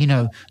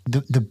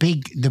 the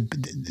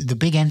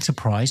big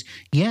enterprise,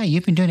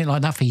 you've been doing it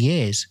like that for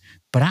years,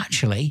 but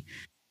actually,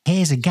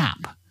 here's a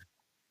gap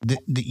that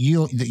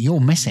you're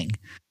missing,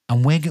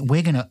 and we're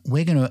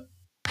gonna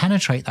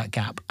penetrate that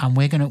gap, and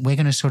we're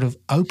gonna sort of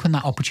open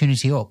that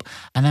opportunity up,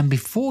 and then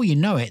before you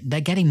know it,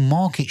 they're getting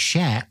market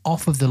share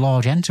off of the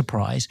large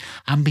enterprise,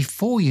 and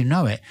before you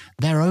know it,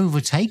 they're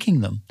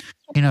overtaking them.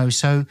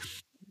 So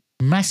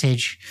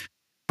message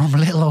from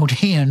little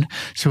old Ian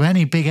to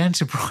any big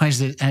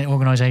enterprise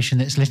organization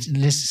that's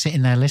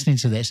sitting there listening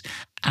to this,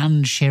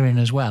 and Shirin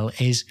as well,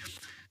 is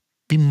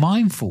be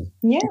mindful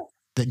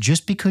that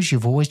just because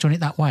you've always done it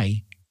that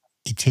way,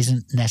 it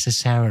isn't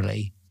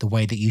necessarily the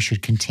way that you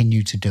should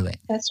continue to do it.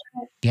 That's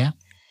right. Yeah.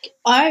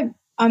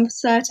 I'm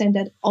certain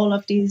that all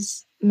of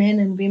these men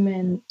and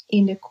women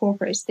in the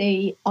corporates,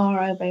 they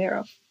are aware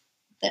of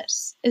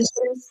this. It's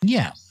just,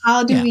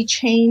 how do we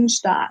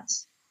change that?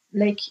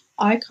 Like,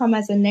 I come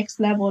as a next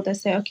level to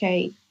say,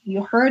 okay,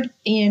 you heard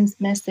Ian's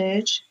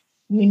message,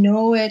 you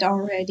know it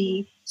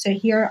already. So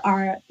here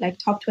are like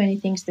top 20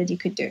 things that you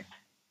could do.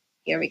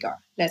 Here we go.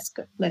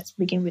 Let's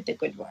begin with the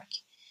good work.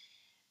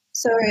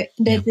 So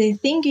the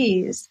thing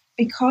is,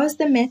 because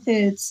the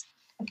methods,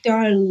 there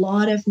are a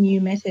lot of new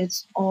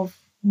methods of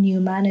new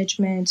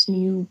management,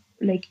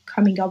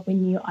 coming up with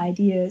new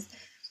ideas.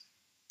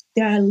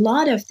 There are a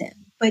lot of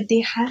them, but they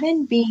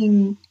haven't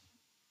been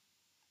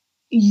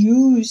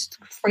used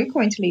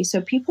frequently.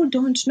 So people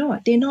don't know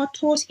it. They're not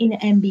taught in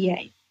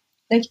MBA.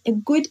 Like a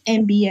good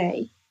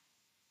MBA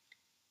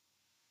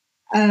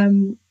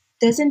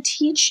doesn't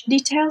teach,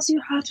 it tells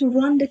you how to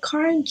run the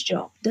current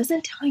job,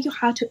 doesn't tell you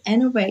how to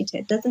innovate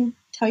it, doesn't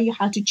tell you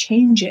how to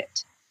change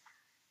it.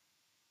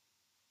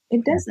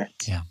 It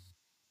doesn't.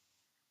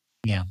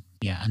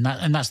 Yeah,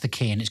 and that's the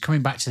key, and it's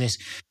coming back to this.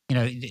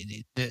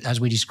 As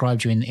we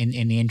described you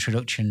in the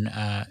introduction,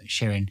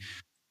 Shirin,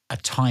 a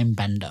time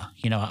bender.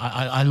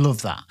 I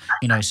love that.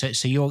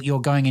 So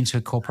you're going into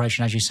a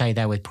corporation, as you say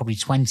there, with probably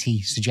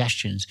 20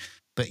 suggestions,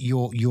 but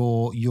your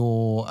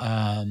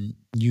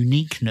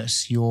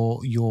uniqueness,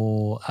 your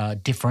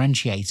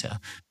differentiator.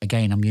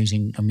 Again, I'm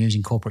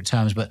using corporate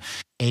terms, but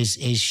is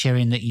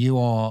Shirin that you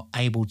are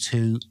able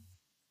to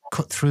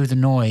cut through the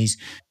noise,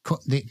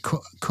 cut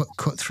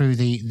through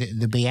the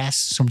BS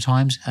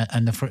sometimes,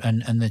 and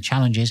the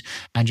challenges,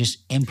 and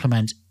just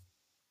implement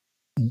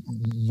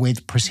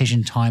with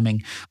precision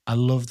timing. I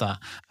love that.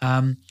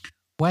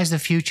 Where's the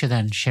future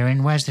then,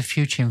 Shirin? Where's the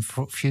future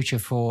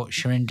for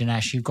Shirin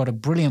Danesh? You've got a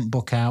brilliant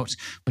book out,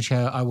 which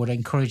I would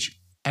encourage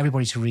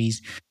everybody to read.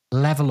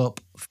 Level Up: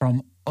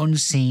 From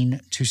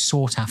Unseen to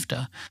Sought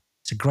After.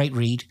 It's a great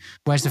read.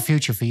 Where's the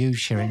future for you,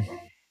 Shirin?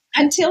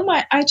 Until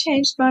I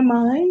changed my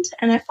mind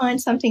and I find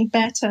something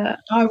better,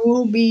 I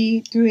will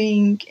be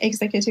doing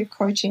executive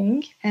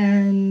coaching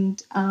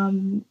and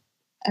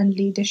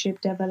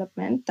leadership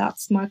development.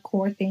 That's my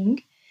core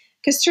thing.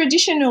 Because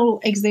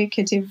traditional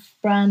executive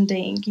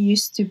branding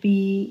used to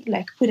be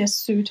like put a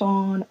suit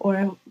on or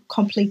a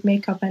complete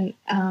makeup and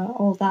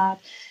all that,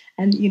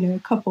 and a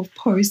couple of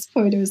post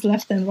photos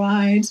left and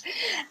right,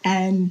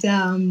 and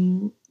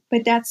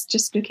but that's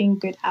just looking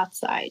good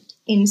outside.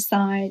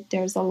 Inside,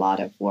 there's a lot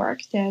of work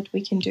that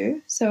we can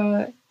do.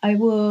 So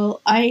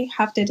I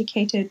have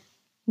dedicated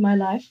my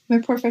life, my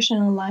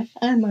professional life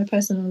and my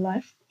personal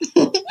life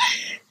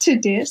to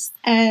this.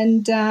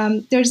 And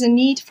there's a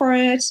need for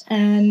it.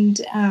 And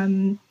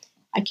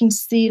I can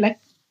see, like,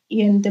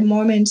 in the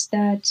moment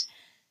that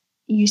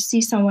you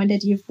see someone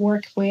that you've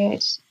worked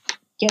with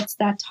gets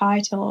that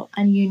title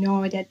and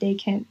that they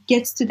can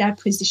get to that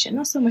position,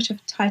 not so much of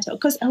a title,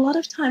 because a lot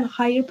of time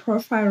higher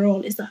profile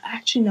role is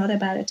actually not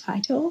about a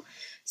title.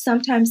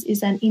 Sometimes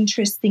it's an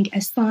interesting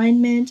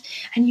assignment.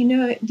 And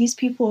these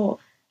people,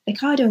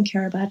 like, I don't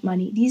care about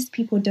money. These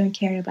people don't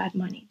care about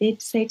money. They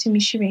say to me,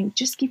 Shireen,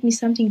 just give me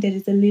something that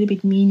is a little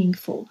bit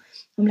meaningful.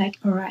 I'm like,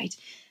 all right,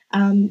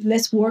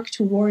 let's work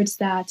towards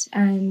that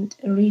and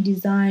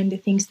redesign the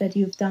things that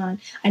you've done.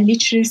 And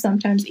literally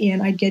sometimes,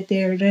 Ian, I get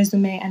their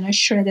resume and I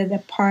shred it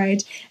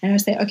apart and I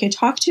say, okay,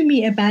 talk to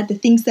me about the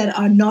things that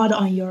are not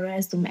on your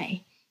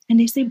resume. And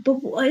they say,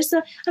 but what is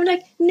that? I'm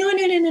like, no.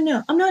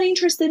 I'm not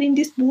interested in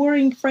this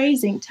boring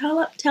phrasing.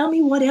 Tell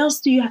me, what else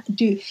do you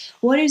do?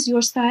 What is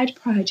your side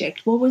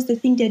project? What was the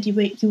thing that you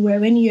were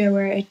when you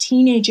were a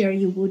teenager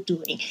you were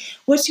doing?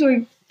 What's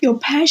your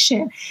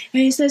passion?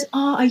 And he says,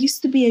 I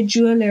used to be a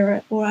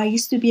jeweler, or I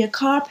used to be a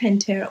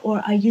carpenter,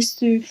 or I used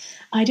to,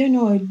 I don't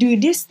know, do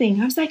this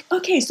thing. I was like,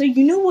 okay, so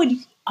you know what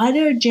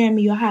other gem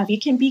you have? You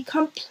can be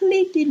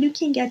completely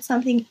looking at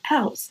something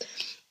else.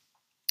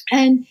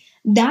 And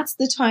that's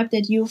the type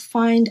that you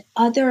find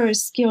other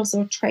skills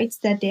or traits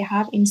that they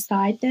have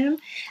inside them,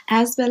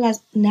 as well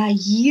as now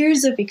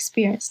years of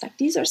experience. Like,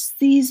 these are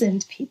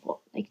seasoned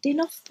people. Like, they're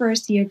not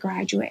first year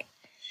graduate.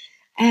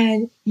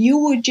 And you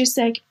would just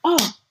like,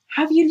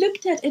 have you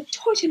looked at a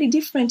totally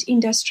different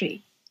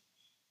industry?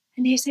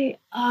 And they say,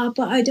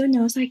 but I don't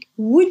know. It's like,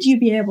 would you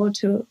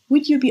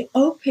be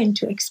open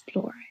to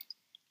explore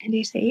it? And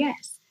they say,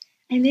 yes.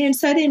 And then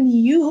suddenly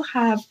you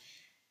have,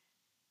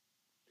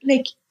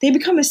 like, they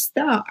become a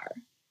star.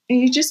 And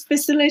you just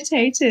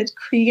facilitated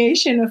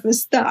creation of a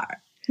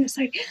star. And it's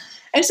like,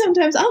 and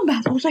sometimes I'm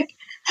baffled, like,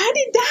 how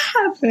did that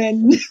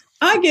happen?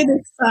 I get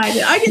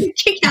excited. I get a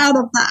kick out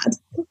of that.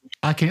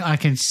 I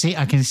can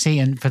see,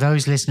 and for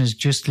those listeners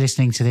just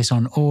listening to this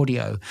on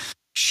audio,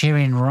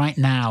 Shireen right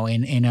now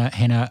in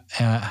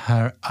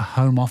her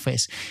home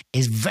office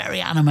is very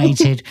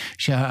animated.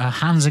 Her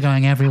hands are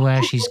going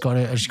everywhere. She's got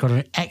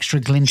an extra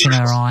glint in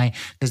her eye.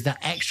 There's that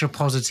extra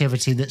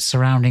positivity that's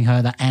surrounding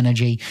her, that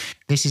energy.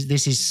 This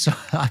is so,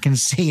 I can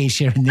see it,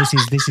 Shireen.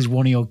 This is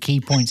one of your key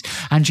points.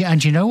 And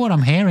you know what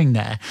I'm hearing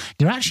there?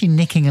 You're actually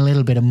nicking a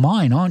little bit of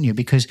mine, aren't you?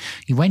 Because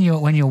when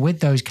you're with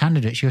those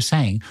candidates, you're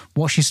saying,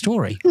 "What's your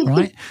story?"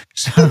 Right?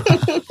 So.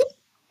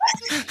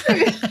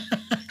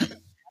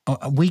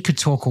 We could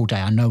talk all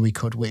day. I know we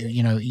could.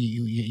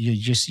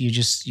 You're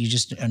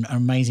just an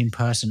amazing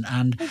person,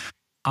 and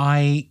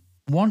I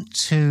want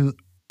to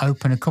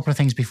open a couple of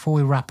things before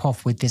we wrap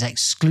off with this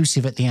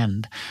exclusive at the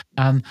end.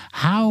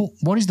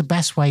 What is the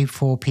best way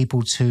for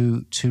people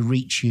to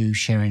reach you,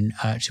 Shireen,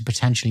 to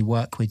potentially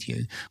work with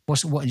you?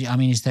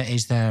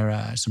 Is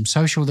there some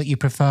social that you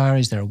prefer?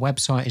 Is there a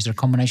website? Is there a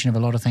combination of a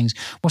lot of things?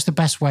 What's the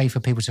best way for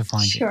people to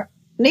find you? Sure.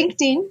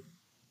 LinkedIn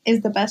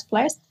is the best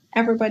place.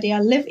 Everybody, I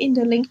live in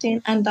the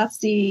LinkedIn, and that's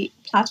the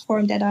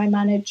platform that I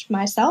manage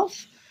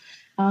myself.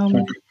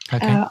 Okay.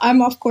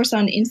 I'm, of course,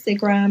 on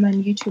Instagram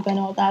and YouTube and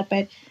all that,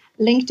 but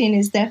LinkedIn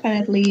is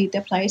definitely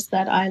the place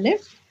that I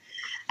live.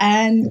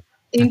 And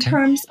in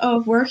terms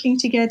of working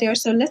together,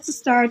 so let's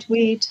start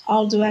with,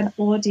 I'll do an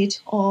audit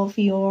of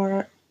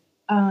your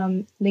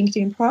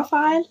LinkedIn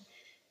profile.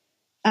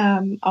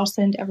 I'll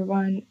send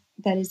everyone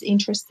that is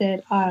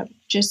interested, I'll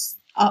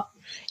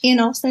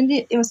send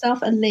yourself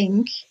a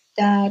link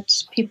that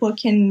people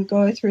can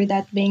go through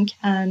that link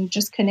and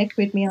just connect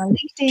with me on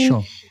LinkedIn.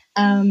 Sure.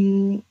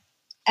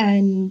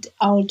 And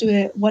I'll do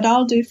it. What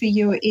I'll do for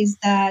you is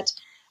that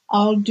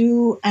I'll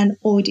do an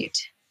audit.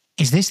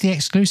 Is this the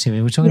exclusive?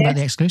 We're talking about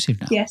the exclusive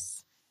now?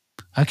 Yes.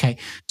 Okay.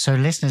 So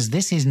listeners,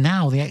 this is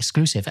now the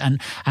exclusive. And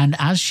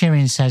as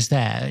Shireen says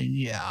there,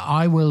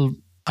 I will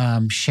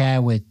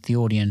share with the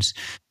audience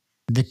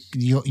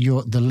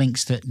the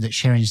links that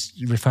Shireen's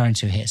referring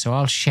to here. So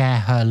I'll share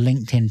her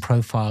LinkedIn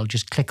profile.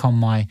 Just click on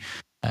my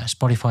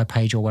Spotify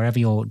page or wherever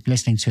you're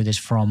listening to this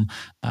from,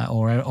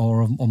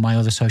 or my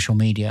other social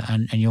media,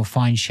 and you'll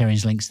find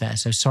Shireen's links there.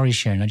 So sorry,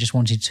 Shireen, I just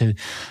wanted to.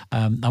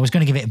 I was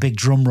going to give it a big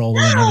drum roll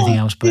and everything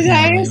else, but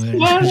I'm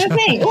not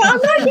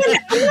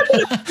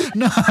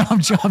no, I'm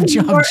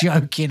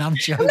joking. I'm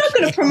not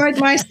going to promote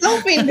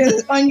myself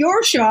on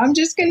your show. I'm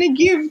just going to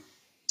give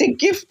the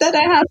gift that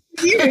I have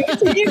to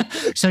you.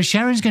 So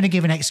Sharon's going to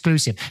give an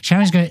exclusive.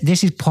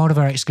 This is part of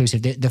our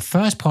exclusive. The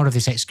first part of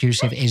this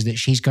exclusive is that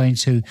she's going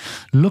to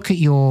look at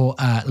your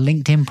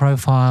LinkedIn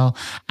profile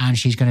and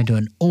she's going to do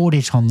an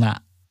audit on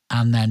that.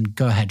 And then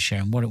go ahead,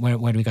 Sharon. Where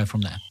do we go from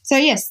there? So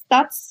yes,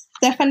 that's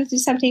definitely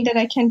something that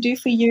I can do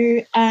for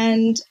you.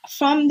 And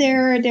from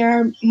there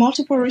are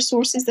multiple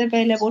resources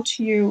available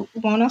to you.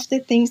 One of the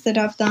things that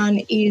I've done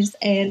is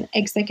an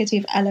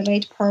Executive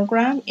Elevate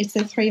program. It's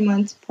a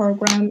 3-month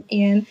program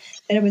that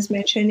I was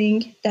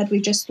mentioning that we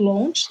just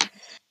launched.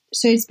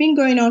 So it's been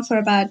going on for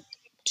about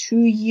 2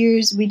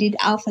 years. We did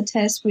alpha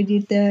tests. We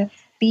did the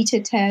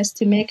beta test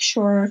to make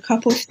sure a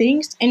couple of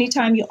things.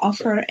 Anytime you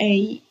offer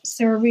a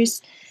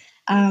service,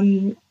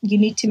 you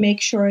need to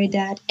make sure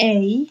that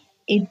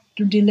it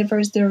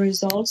delivers the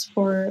results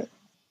for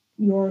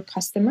your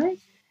customer,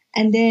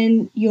 and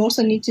then you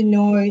also need to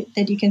know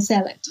that you can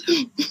sell it.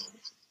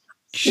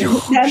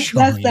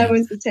 That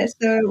was the test.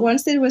 So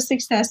once it was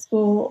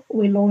successful,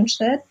 we launched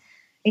it.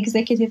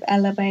 Executive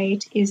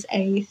Elevate is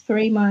a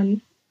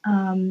 3-month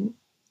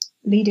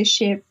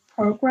leadership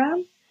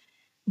program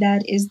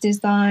that is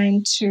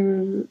designed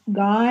to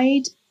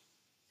guide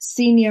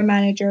senior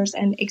managers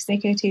and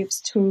executives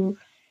to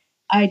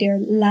either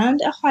land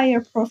a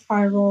higher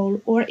profile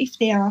role, or if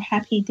they are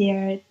happy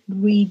there,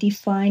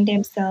 redefine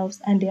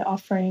themselves and their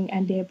offering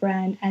and their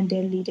brand and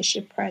their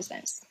leadership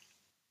presence.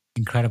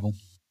 Incredible.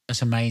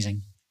 That's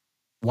amazing.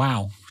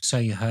 Wow. So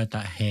you heard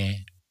that here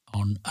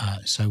on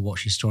So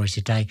What's Your Story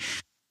today.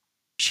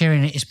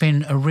 Shirin, it's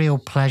been a real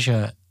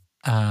pleasure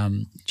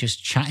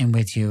just chatting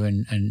with you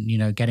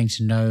and getting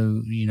to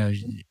know,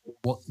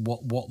 what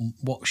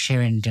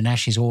Shirin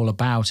Danesh is all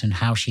about and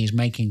how she is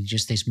making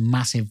just this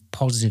massive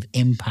positive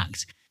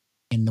impact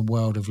in the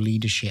world of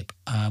leadership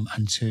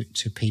and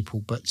to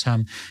people. But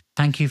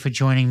thank you for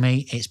joining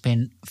me. It's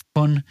been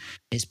fun.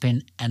 It's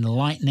been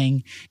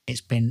enlightening.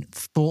 It's been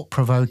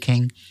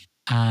thought-provoking.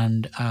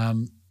 And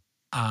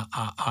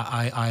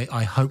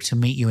I hope to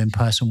meet you in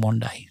person one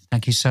day.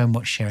 Thank you so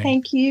much, Shirin.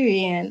 Thank you,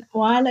 Ian.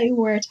 While we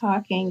were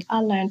talking, I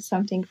learned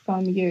something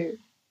from you.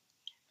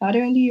 Not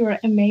only you are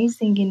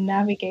amazing in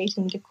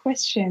navigating the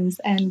questions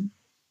and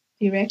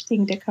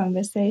directing the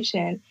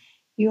conversation,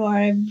 you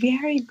are a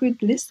very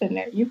good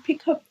listener. You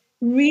pick up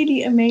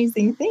really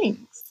amazing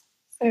things.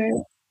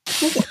 So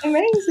it's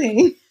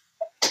amazing.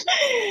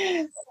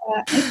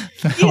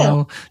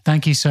 Well,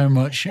 thank you so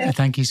much.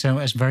 Thank you so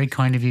much. It's very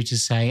kind of you to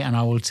say, and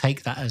I will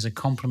take that as a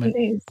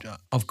compliment.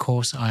 Of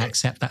course, I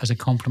accept that as a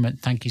compliment.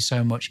 Thank you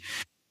so much.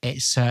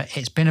 It's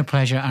been a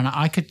pleasure, and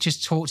I could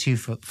just talk to you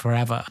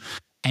forever.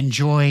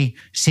 Enjoy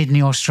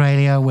Sydney,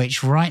 Australia,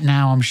 which right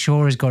now I'm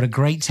sure has got a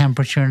great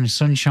temperature and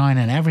sunshine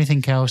and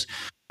everything else.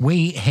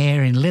 We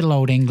here in little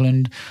old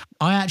England,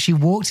 I actually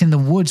walked in the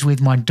woods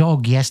with my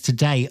dog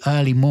yesterday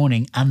early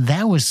morning, and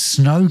there was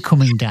snow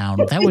coming down.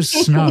 There was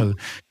snow,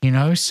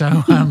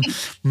 so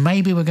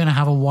maybe we're going to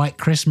have a white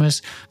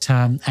Christmas.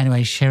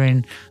 Anyway,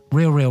 Shirin,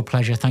 real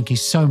pleasure. Thank you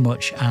so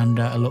much, and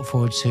I look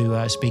forward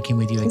to speaking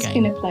with you again. It's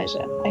been a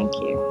pleasure. Thank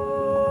you.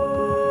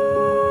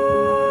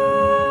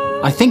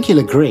 I think you'll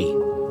agree,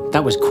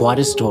 that was quite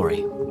a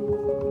story.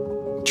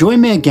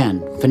 Join me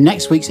again for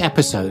next week's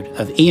episode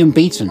of Ian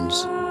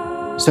Beaton's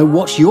So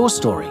What's Your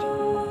Story?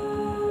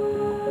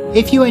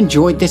 If you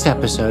enjoyed this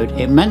episode,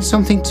 it meant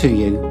something to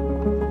you,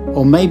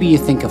 or maybe you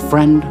think a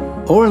friend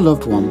or a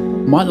loved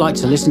one might like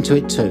to listen to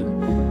it too,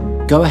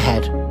 go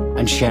ahead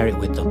and share it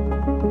with them.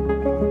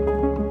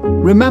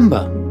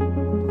 Remember,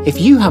 if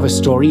you have a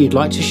story you'd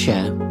like to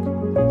share,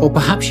 or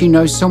perhaps you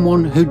know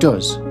someone who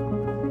does,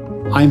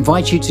 I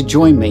invite you to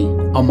join me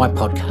on my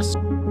podcast.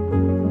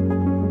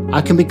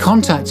 I can be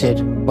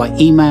contacted by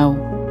email,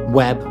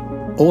 web,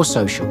 or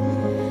social.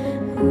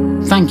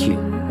 Thank you.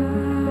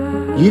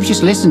 You've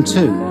just listened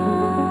to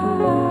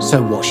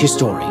So What's Your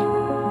Story?